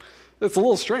 what? It's a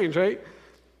little strange, right?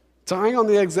 Dying on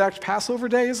the exact Passover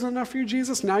day isn't enough for you,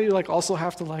 Jesus? Now you also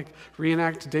have to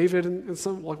reenact David and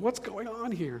some, what's going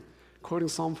on here? Quoting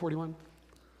Psalm 41.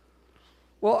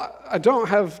 Well,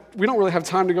 we don't really have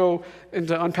time to go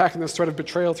into unpacking this thread of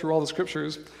betrayal through all the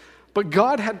scriptures, but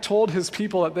God had told his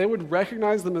people that they would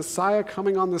recognize the Messiah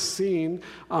coming on the scene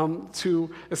to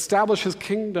establish his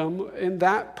kingdom in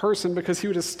that person, because he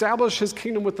would establish his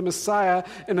kingdom with the Messiah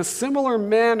in a similar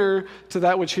manner to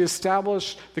that which he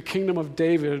established the kingdom of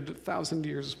David 1,000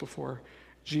 years before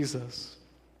Jesus.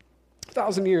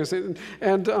 1,000 years.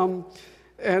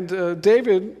 And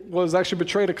David was actually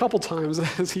betrayed a couple times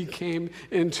as he came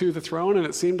into the throne, and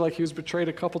it seemed like he was betrayed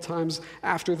a couple times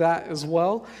after that as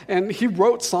well. And he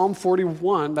wrote Psalm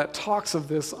 41 that talks of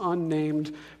this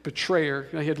unnamed betrayer.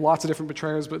 He had lots of different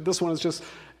betrayers, but this one is just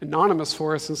anonymous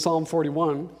for us in Psalm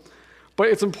 41. But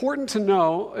it's important to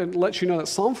know and let you know that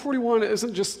Psalm 41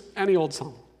 isn't just any old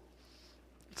psalm.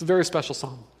 It's a very special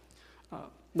psalm.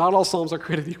 Not all psalms are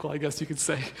created equal, I guess you could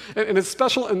say. And it's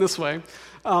special in this way.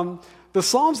 The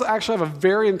Psalms actually have a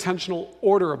very intentional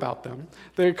order about them.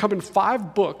 They come in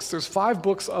 5 books. There's 5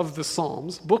 books of the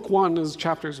Psalms. Book 1 is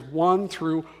chapters 1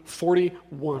 through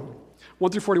 41.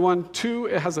 1 through 41, 2,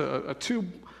 it has a 2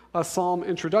 psalm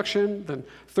introduction, then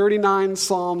 39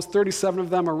 psalms, 37 of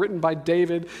them are written by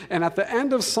David. And at the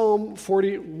end of Psalm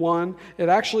 41, it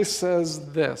actually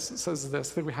says this. It says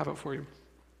this. I think we have it for you.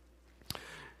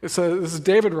 It says, this is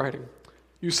David writing.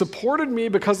 You supported me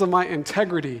because of my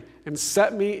integrity and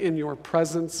set me in your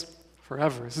presence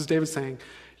forever. This is David saying,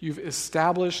 you've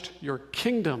established your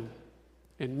kingdom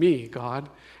in me, God.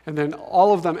 And then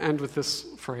all of them end with this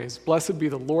phrase, blessed be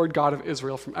the Lord God of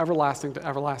Israel from everlasting to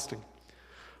everlasting.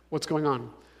 What's going on?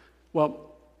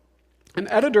 Well, an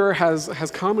editor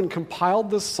has come and compiled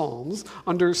the Psalms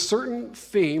under certain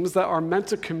themes that are meant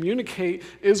to communicate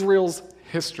Israel's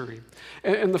history.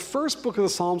 And the first book of the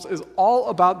Psalms is all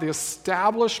about the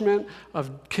establishment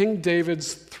of King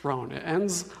David's throne. It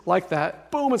ends like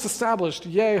that. Boom, it's established.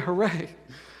 Yay, hooray.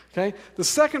 Okay? The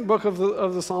second book of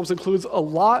the Psalms includes a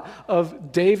lot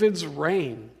of David's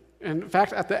reign. And in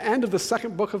fact, at the end of the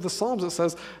second book of the Psalms, it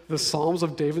says, the Psalms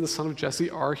of David, the son of Jesse,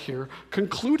 are here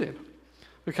concluded.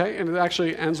 Okay? And it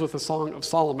actually ends with the Song of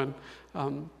Solomon,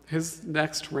 his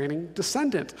next reigning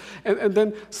descendant. And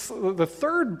then the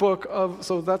third book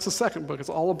so that's the second book. It's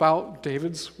all about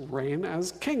David's reign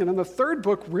as king. And then the third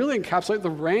book really encapsulates the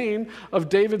reign of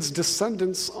David's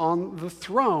descendants on the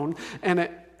throne. And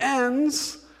it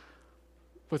ends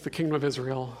with the kingdom of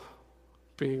Israel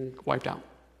being wiped out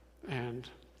and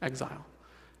exile.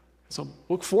 So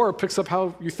book 4 picks up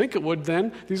how you think it would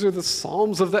then. These are the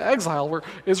Psalms of the exile, where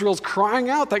Israel's crying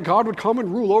out that God would come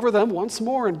and rule over them once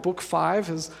more. And book 5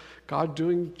 is God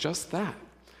doing just that.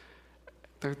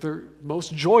 They're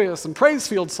most joyous and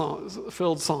praise-filled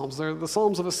Psalms. They're the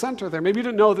Psalms of ascent are there. Maybe you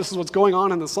didn't know this is what's going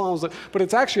on in the Psalms, but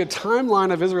it's actually a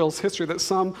timeline of Israel's history that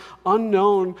some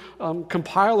unknown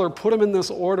compiler put them in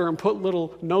this order and put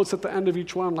little notes at the end of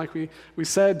each one, like we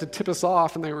said, to tip us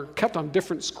off, and they were kept on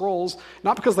different scrolls,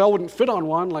 not because they all wouldn't fit on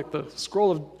one, like the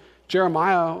scroll of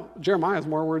Jeremiah has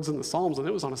more words in the Psalms than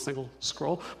it was on a single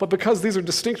scroll, but because these are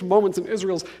distinct moments in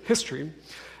Israel's history.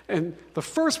 And the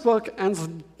first book ends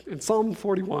in Psalm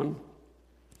 41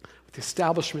 with the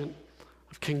establishment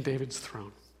of King David's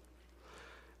throne.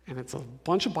 And it's a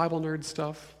bunch of Bible nerd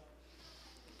stuff,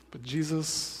 but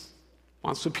Jesus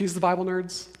wants to appease the Bible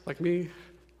nerds, like me,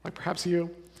 like perhaps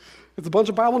you. It's a bunch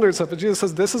of Bible nerd stuff, but Jesus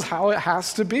says, this is how it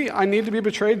has to be. I need to be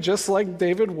betrayed just like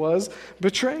David was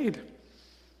betrayed.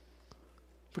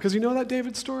 Because you know that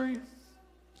David story?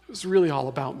 It was really all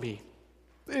about me.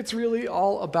 It's really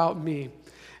all about me.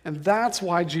 And that's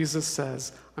why Jesus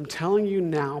says, I'm telling you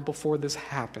now before this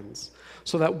happens,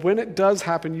 so that when it does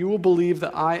happen, you will believe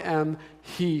that I am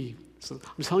He. So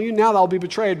I'm telling you now that I'll be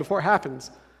betrayed before it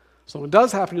happens. So when it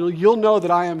does happen, you'll know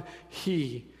that I am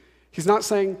He. He's not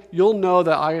saying you'll know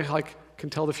that I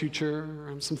can tell the future, or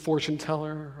I'm some fortune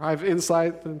teller, or I have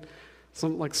insight and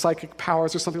some psychic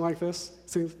powers or something like this.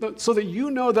 So that you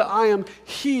know that I am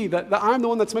He, that I'm the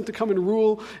one that's meant to come and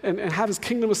rule and have His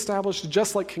kingdom established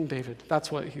just like King David.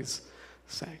 That's what he's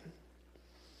saying.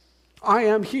 I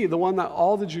am He, the one that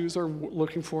all the Jews are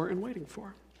looking for and waiting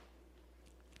for.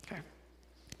 Okay,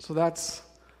 so that's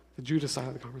the Judas side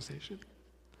of the conversation,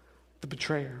 the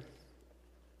betrayer.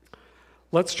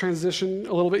 Let's transition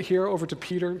a little bit here over to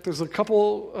Peter. There's a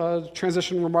couple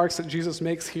transition remarks that Jesus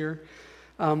makes here.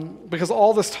 Because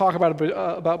all this talk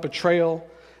about betrayal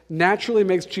naturally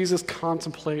makes Jesus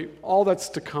contemplate all that's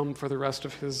to come for the rest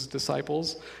of his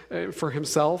disciples, for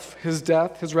himself, his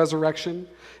death, his resurrection,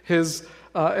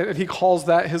 and he calls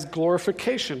that his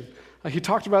glorification. He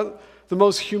talked about the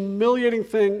most humiliating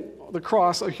thing, the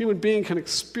cross, a human being can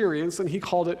experience, and he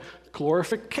called it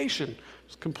glorification.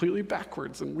 It's completely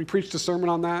backwards. And we preached a sermon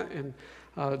on that in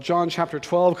John chapter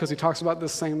 12, because he talks about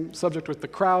this same subject with the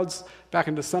crowds back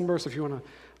in December. So if you want to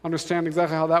understand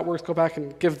exactly how that works, go back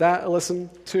and give that a listen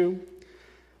too.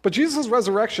 But Jesus'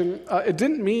 resurrection, it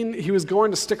didn't mean he was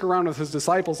going to stick around with his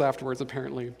disciples afterwards,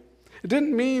 apparently. It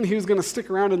didn't mean he was going to stick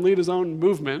around and lead his own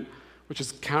movement, which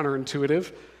is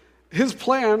counterintuitive. His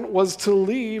plan was to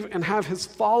leave and have his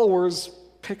followers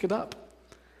pick it up.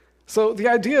 So the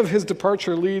idea of his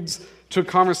departure leads to a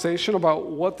conversation about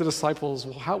what the disciples,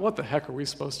 what the heck are we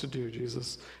supposed to do,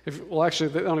 Jesus? Actually,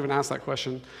 they don't even ask that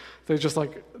question. They just we're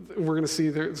going to see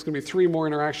there's going to be 3 more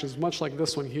interactions, much like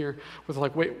this one here, with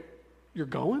wait, you're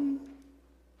going?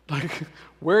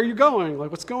 Where are you going?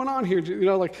 What's going on here?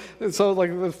 And so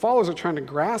the followers are trying to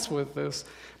grasp with this.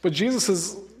 But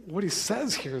what he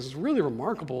says here is really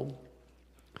remarkable.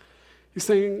 He's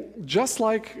saying, just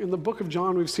like in the book of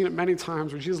John, we've seen it many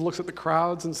times, where Jesus looks at the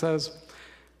crowds and says,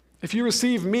 if you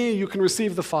receive me, you can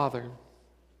receive the Father.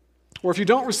 Or if you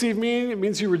don't receive me, it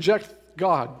means you reject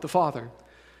God, the Father.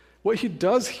 What he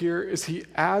does here is he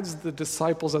adds the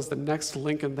disciples as the next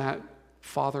link in that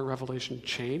Father revelation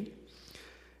chain.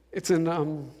 It's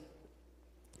in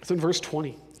verse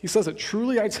 20. He says it,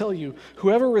 truly I tell you,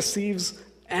 whoever receives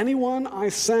anyone I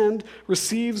send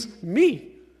receives me.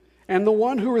 And the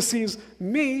one who receives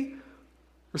me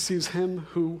receives him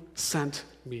who sent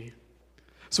me.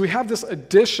 So we have this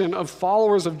addition of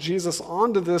followers of Jesus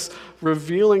onto this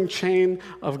revealing chain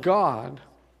of God.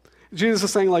 Jesus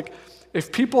is saying, like,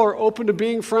 if people are open to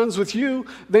being friends with you,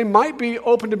 they might be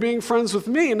open to being friends with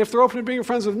me. And if they're open to being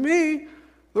friends with me,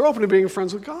 they're open to being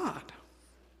friends with God.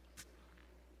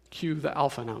 Cue the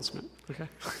alpha announcement, okay?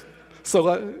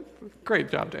 So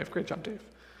great job, Dave. Great job, Dave.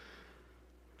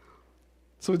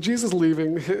 So with Jesus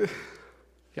leaving,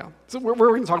 yeah. So we're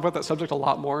going to talk about that subject a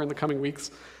lot more in the coming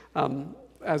weeks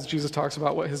as Jesus talks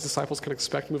about what his disciples can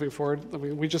expect moving forward. I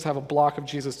mean, we just have a block of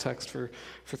Jesus text for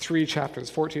 3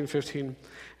 chapters, 14, 15,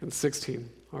 and 16.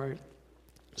 All right.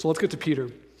 So let's get to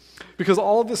Peter. Because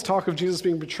all of this talk of Jesus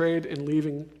being betrayed and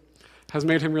leaving has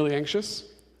made him really anxious.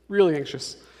 Really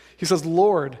anxious. He says,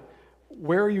 Lord,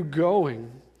 where are you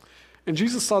going? And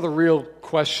Jesus saw the real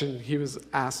question he was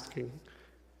asking.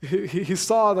 He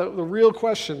saw the real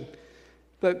question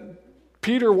that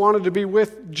Peter wanted to be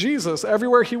with Jesus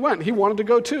everywhere he went. He wanted to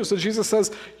go too. So Jesus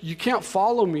says, you can't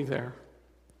follow me there.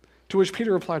 To which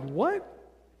Peter replied, what?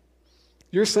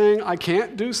 You're saying I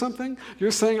can't do something?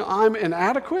 You're saying I'm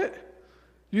inadequate?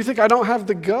 You think I don't have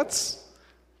the guts?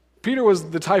 Peter was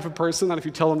the type of person that if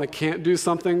you tell them they can't do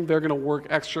something, they're going to work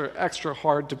extra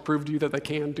hard to prove to you that they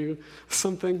can do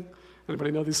something.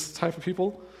 Anybody know these type of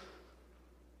people?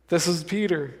 This is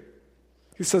Peter.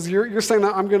 He says, you're saying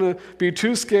that I'm going to be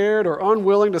too scared or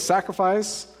unwilling to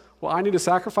sacrifice. Well, I need to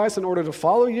sacrifice in order to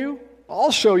follow you.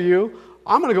 I'll show you.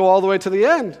 I'm going to go all the way to the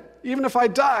end. Even if I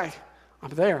die,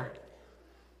 I'm there.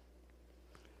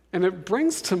 And it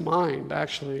brings to mind,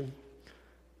 actually,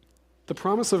 the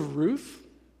promise of Ruth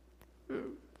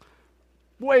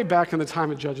way back in the time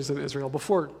of Judges in Israel,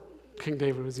 before King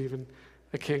David was even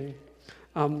a king.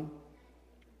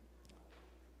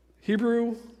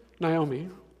 Hebrew Naomi,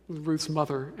 Ruth's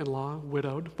mother-in-law,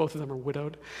 widowed. Both of them are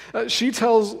widowed. She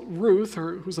tells Ruth,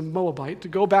 who's a Moabite, to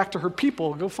go back to her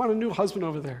people, go find a new husband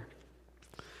over there.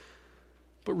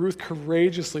 But Ruth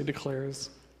courageously declares,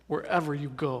 wherever you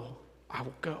go, I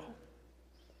will go.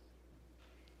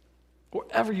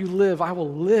 Wherever you live, I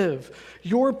will live.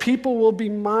 Your people will be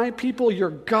my people. Your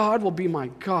God will be my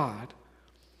God.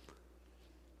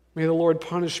 May the Lord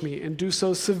punish me and do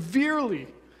so severely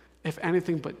if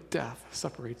anything but death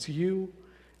separates you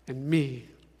and me.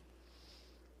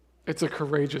 It's a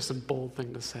courageous and bold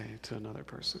thing to say to another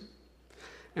person.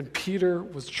 And Peter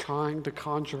was trying to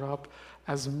conjure up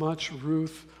as much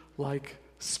Ruth-like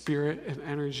spirit and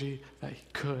energy that he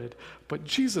could. But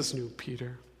Jesus knew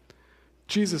Peter.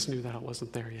 Jesus knew that it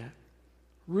wasn't there yet.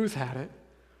 Ruth had it.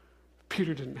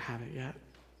 Peter didn't have it yet.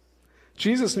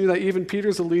 Jesus knew that even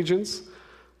Peter's allegiance,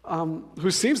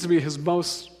 who seems to be his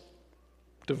most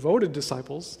devoted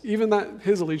disciples, even that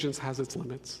his allegiance has its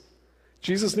limits.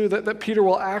 Jesus knew that Peter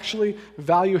will actually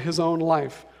value his own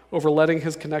life over letting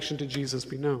his connection to Jesus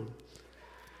be known.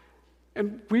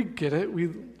 And we get it.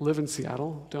 We live in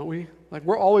Seattle, don't we? Like,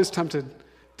 we're always tempted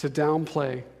to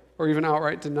downplay or even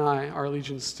outright deny our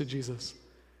allegiance to Jesus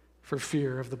for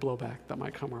fear of the blowback that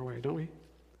might come our way, don't we?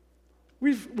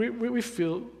 We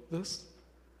feel this.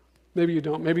 Maybe you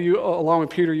don't. Maybe you, along with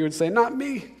Peter, you would say, not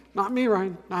me,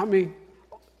 Ryan, not me.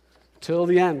 Till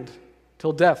the end,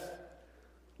 till death.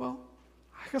 Well,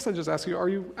 I guess I'd just ask you, are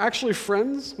you actually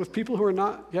friends with people who are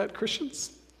not yet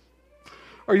Christians?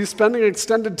 Are you spending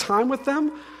extended time with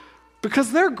them?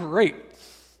 Because they're great.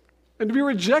 And to be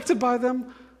rejected by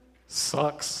them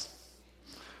sucks.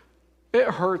 It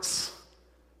hurts.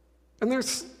 And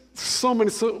there's so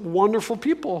many wonderful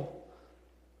people.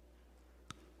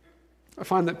 I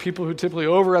find that people who typically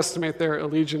overestimate their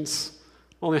allegiance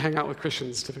only hang out with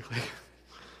Christians, typically.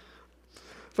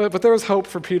 But there was hope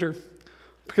for Peter,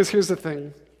 because here's the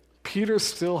thing. Peter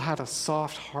still had a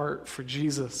soft heart for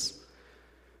Jesus.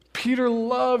 Peter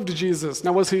loved Jesus.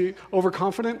 Now, was he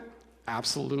overconfident?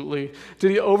 Absolutely.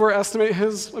 Did he overestimate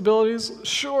his abilities?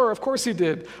 Sure, of course he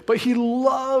did. But he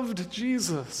loved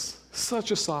Jesus. Such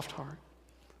a soft heart.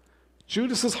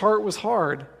 Judas's heart was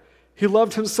hard. He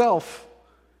loved himself.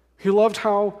 He loved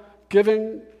how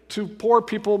giving to poor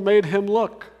people made him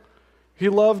look. He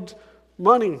loved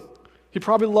money. He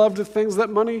probably loved the things that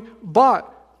money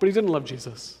bought, but he didn't love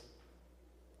Jesus.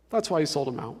 That's why he sold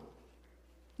him out.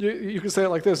 You can say it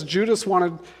like this: Judas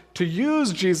wanted to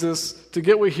use Jesus to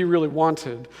get what he really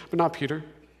wanted, but not Peter.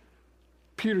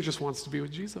 Peter just wants to be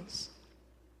with Jesus.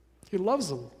 He loves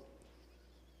him.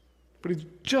 But he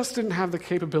just didn't have the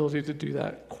capability to do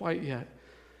that quite yet.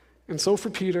 And so for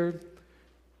Peter,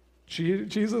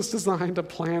 Jesus designed a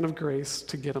plan of grace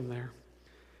to get him there.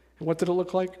 And what did it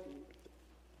look like?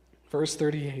 Verse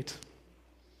 38.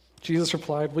 Jesus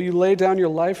replied, "Will you lay down your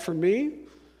life for me?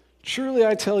 Truly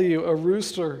I tell you, a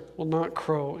rooster will not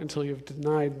crow until you have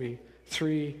denied me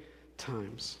 3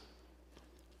 times."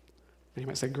 And you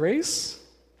might say, grace?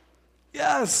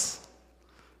 Yes.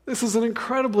 This is an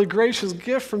incredibly gracious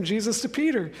gift from Jesus to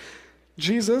Peter.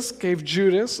 Jesus gave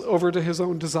Judas over to his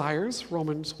own desires,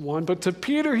 Romans 1, but to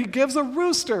Peter he gives a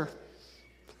rooster.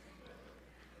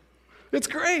 It's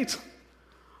great.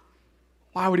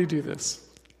 Why would he do this?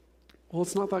 Well,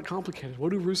 it's not that complicated.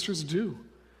 What do roosters do?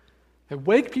 They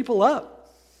wake people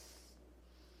up.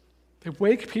 They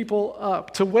wake people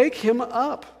up. To wake him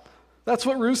up. That's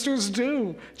what roosters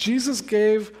do. Jesus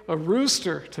gave a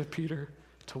rooster to Peter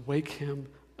to wake him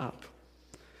up.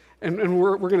 And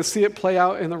we're going to see it play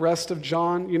out in the rest of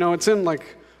John. You know, it's in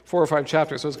like 4 or 5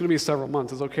 chapters, so it's going to be several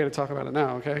months. It's okay to talk about it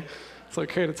now, okay? It's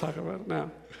okay to talk about it now.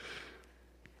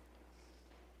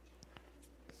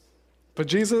 But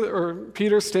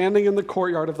Peter standing in the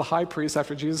courtyard of the high priest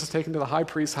after Jesus is taken to the high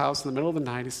priest's house in the middle of the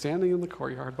night, he's standing in the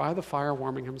courtyard by the fire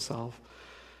warming himself.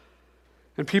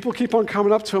 And people keep on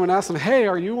coming up to him and asking, "Hey,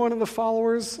 are you one of the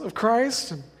followers of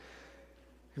Christ?" And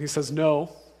he says,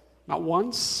 "No, not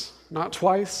once, not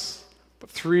twice, but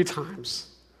 3 times.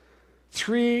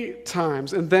 3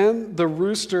 times. And then the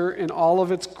rooster in all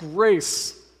of its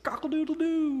grace,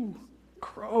 cockle-doodle-doo,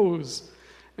 crows.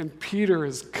 And Peter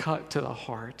is cut to the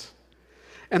heart.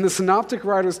 And the synoptic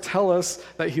writers tell us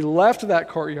that he left that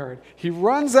courtyard. He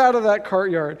runs out of that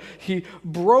courtyard. He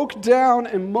broke down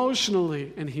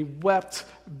emotionally, and he wept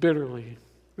bitterly.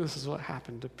 This is what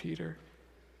happened to Peter.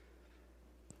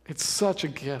 It's such a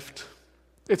gift.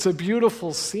 It's a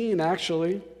beautiful scene,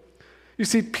 actually. You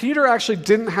see, Peter actually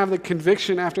didn't have the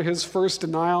conviction after his first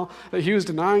denial that he was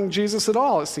denying Jesus at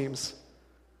all, it seems.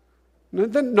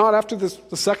 And then not after the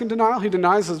second denial. He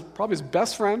denies probably his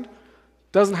best friend,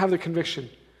 doesn't have the conviction.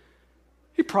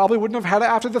 He probably wouldn't have had it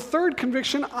after the third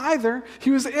conviction either. He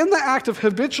was in the act of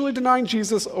habitually denying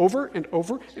Jesus over and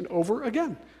over and over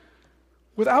again,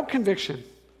 without conviction,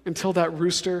 until that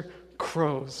rooster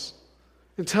crows,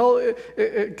 until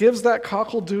it gives that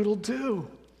cockle-doodle-doo.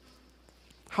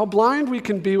 How blind we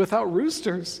can be without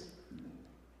roosters.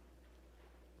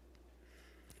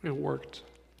 It worked.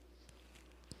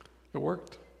 It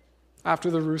worked. After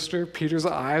the rooster, Peter's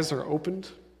eyes are opened.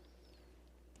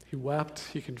 He wept,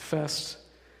 he confessed,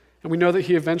 and we know that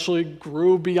he eventually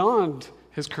grew beyond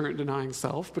his current denying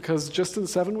self, because just in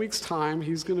 7 weeks' time,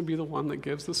 he's going to be the one that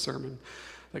gives the sermon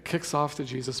that kicks off the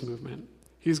Jesus movement.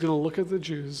 He's going to look at the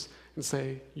Jews and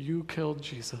say, "You killed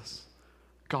Jesus,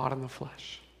 God in the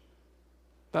flesh."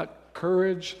 That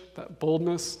courage, that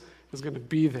boldness is going to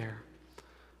be there.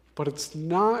 But it's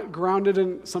not grounded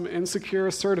in some insecure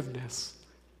assertiveness.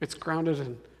 It's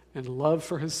grounded in love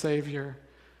for his Savior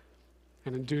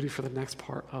and in duty for the next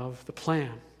part of the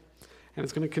plan. And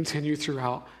it's going to continue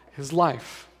throughout his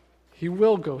life. He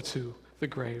will go to the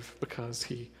grave because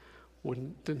he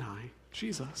wouldn't deny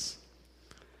Jesus.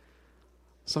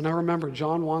 So now remember,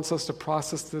 John wants us to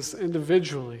process this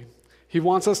individually. He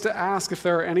wants us to ask if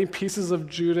there are any pieces of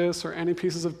Judas or any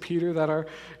pieces of Peter that are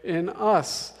in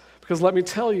us. Because let me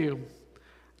tell you,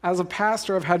 as a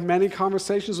pastor, I've had many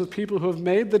conversations with people who have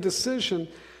made the decision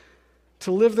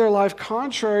to live their life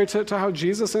contrary to how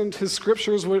Jesus and his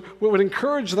scriptures would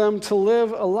encourage them to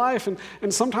live a life.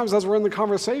 And sometimes as we're in the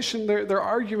conversation, their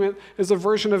argument is a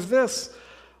version of this: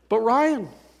 "But Ryan,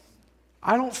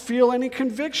 I don't feel any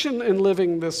conviction in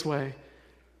living this way.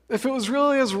 If it was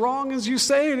really as wrong as you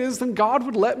say it is, then God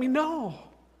would let me know.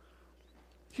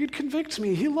 He'd convict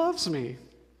me. He loves me.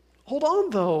 Hold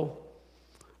on, though.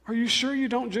 Are you sure you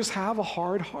don't just have a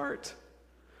hard heart?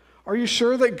 Are you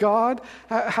sure that God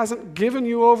hasn't given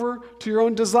you over to your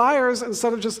own desires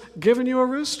instead of just giving you a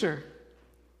rooster?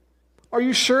 Are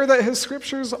you sure that his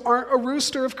scriptures aren't a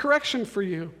rooster of correction for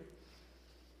you?"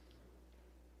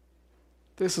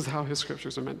 This is how his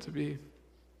scriptures are meant to be.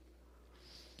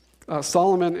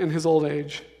 Solomon, in his old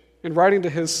age, in writing to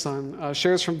his son,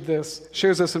 shares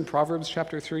this in Proverbs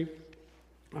chapter 3.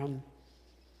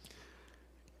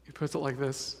 He puts it like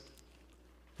this.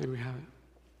 Maybe we have it.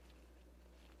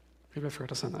 Maybe I forgot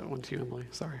to send that one to you, Emily.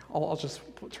 Sorry. I'll just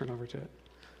turn over to it.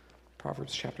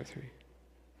 Proverbs chapter 3.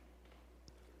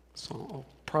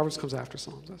 Proverbs comes after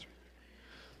Psalms. That's right.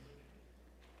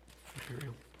 Here we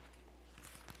go.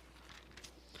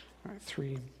 All right,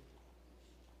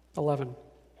 3:11.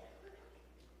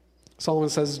 Solomon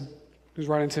says, he's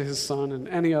writing to his son and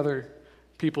any other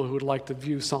people who would like to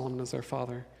view Solomon as their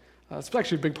father. It's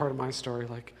actually a big part of my story.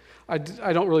 Like, I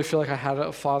don't really feel like I had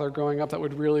a father growing up that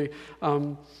would really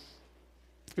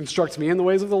instruct me in the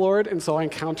ways of the Lord, and so I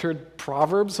encountered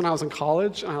Proverbs when I was in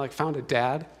college, and I found a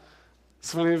dad.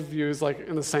 So many of you is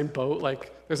in the same boat,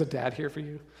 there's a dad here for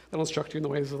you that'll instruct you in the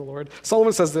ways of the Lord.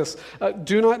 Solomon says this,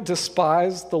 do not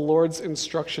despise the Lord's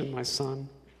instruction, my son,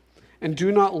 and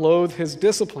do not loathe his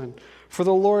discipline, for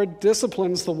the Lord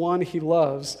disciplines the one he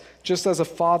loves, just as a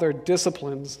father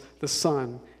disciplines the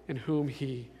son in whom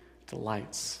he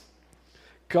delights.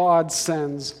 God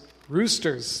sends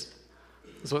roosters,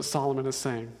 is what Solomon is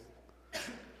saying.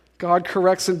 God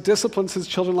corrects and disciplines his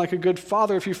children like a good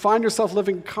father. If you find yourself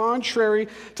living contrary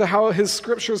to how his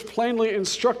scriptures plainly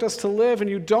instruct us to live and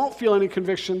you don't feel any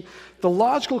conviction, the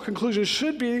logical conclusion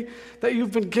should be that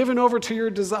you've been given over to your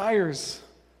desires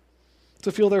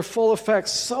to feel their full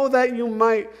effects so that you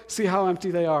might see how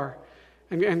empty they are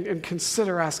and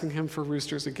consider asking him for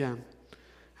roosters again.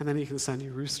 And then he can send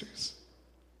you roosters.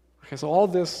 Okay, so all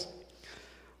this,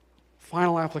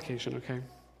 final application, okay?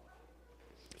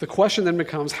 The question then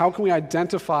becomes, how can we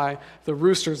identify the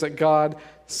roosters that God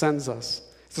sends us?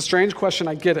 It's a strange question,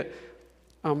 I get it.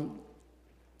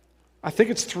 I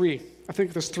think it's 3. I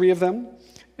think there's 3 of them,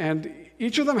 and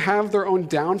each of them have their own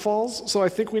downfalls, so I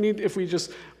think we need, if we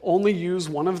just only use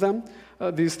one of them,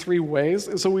 these 3 ways,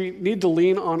 and so we need to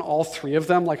lean on all 3 of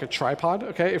them like a tripod,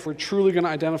 okay, if we're truly going to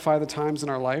identify the times in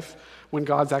our life when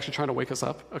God's actually trying to wake us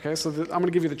up, okay? So I'm going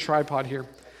to give you the tripod here.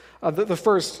 The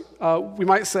first, we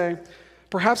might say,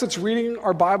 perhaps it's reading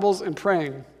our Bibles and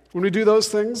praying. When we do those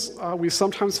things, we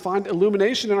sometimes find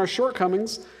illumination in our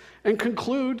shortcomings and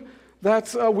conclude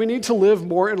that we need to live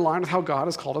more in line with how God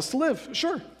has called us to live.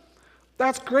 Sure,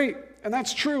 that's great, and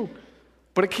that's true,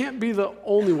 but it can't be the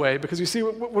only way, because you see,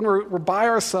 when we're by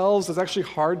ourselves, it's actually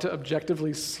hard to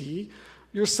objectively see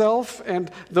yourself,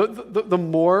 and the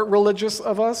more religious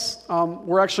of us,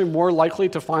 we're actually more likely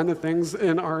to find the things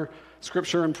in our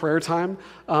scripture and prayer time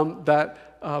that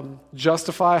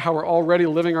justify how we're already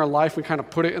living our life. We kind of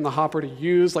put it in the hopper to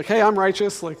use, hey, I'm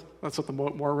righteous. That's what the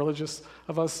more religious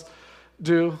of us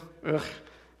do. Ugh,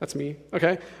 that's me,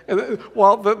 okay? And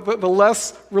while the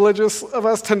less religious of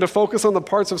us tend to focus on the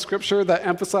parts of Scripture that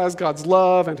emphasize God's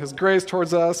love and his grace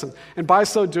towards us, and by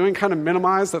so doing kind of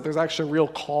minimize that there's actually a real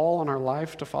call on our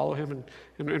life to follow him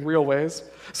in real ways.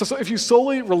 So if you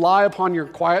solely rely upon your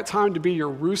quiet time to be your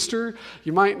rooster,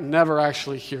 you might never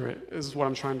actually hear it, is what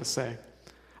I'm trying to say.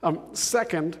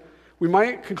 Second, we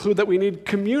might conclude that we need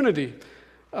community.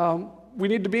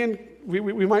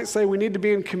 We might say we need to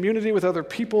be in community with other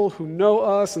people who know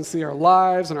us and see our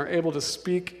lives and are able to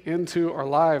speak into our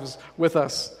lives with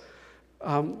us.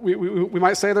 We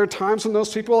might say there are times when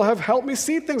those people have helped me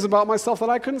see things about myself that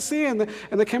I couldn't see, and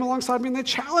they came alongside me and they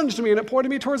challenged me and it pointed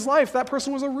me towards life. That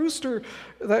person was a rooster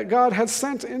that God had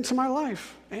sent into my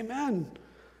life. Amen.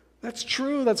 That's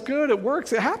true. That's good. It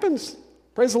works. It happens.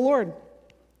 Praise the Lord.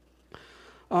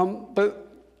 But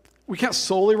we can't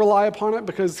solely rely upon it,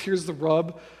 because here's the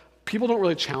rub. People don't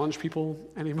really challenge people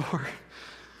anymore.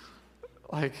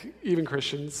 Even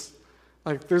Christians.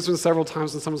 There's been several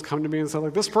times when someone's come to me and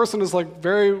said, this person is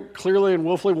very clearly and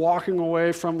willfully walking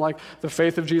away from the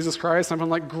faith of Jesus Christ. And I'm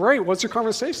like, great, what's your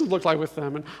conversations look like with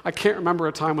them? And I can't remember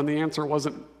a time when the answer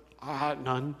wasn't,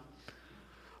 none.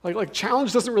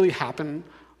 Challenge doesn't really happen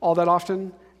all that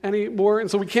often anymore.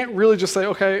 And so we can't really just say,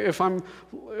 okay, if I'm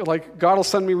God will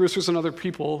send me roosters and other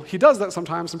people. He does that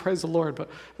sometimes, and praise the Lord, but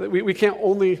we can't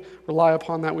only rely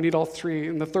upon that. We need all 3.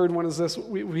 And the third one is this.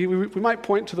 We might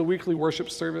point to the weekly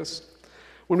worship service.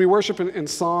 When we worship in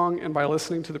song and by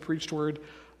listening to the preached word,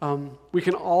 we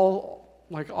can all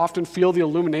often feel the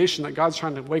illumination that God's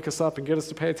trying to wake us up and get us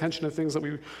to pay attention to things that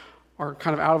we are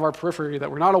kind of out of our periphery,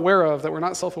 that we're not aware of, that we're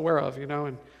not self-aware of,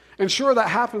 And sure, that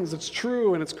happens. It's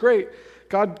true, and it's great.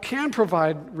 God can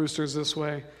provide roosters this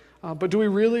way, but do we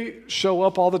really show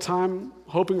up all the time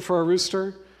hoping for a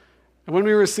rooster? And when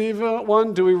we receive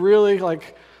one, do we really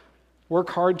work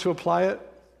hard to apply it?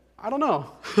 I don't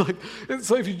know.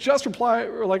 So if you just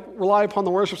rely upon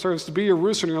the worship service to be your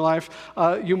rooster in your life,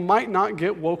 you might not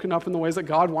get woken up in the ways that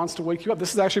God wants to wake you up.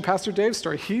 This is actually Pastor Dave's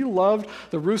story. He loved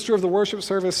the rooster of the worship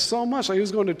service so much that he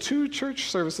was going to 2 church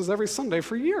services every Sunday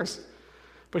for years.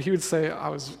 But he would say, I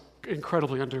was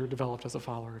incredibly underdeveloped as a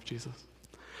follower of Jesus.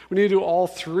 We need to do all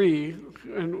 3,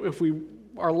 and if we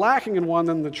are lacking in one,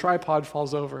 then the tripod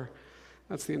falls over.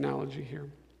 That's the analogy here.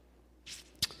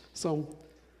 So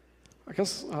I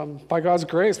guess by God's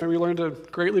grace, maybe we learn to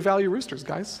greatly value roosters,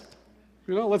 guys.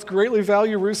 Let's greatly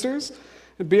value roosters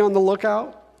and be on the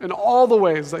lookout in all the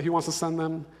ways that he wants to send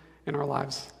them in our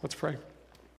lives. Let's pray.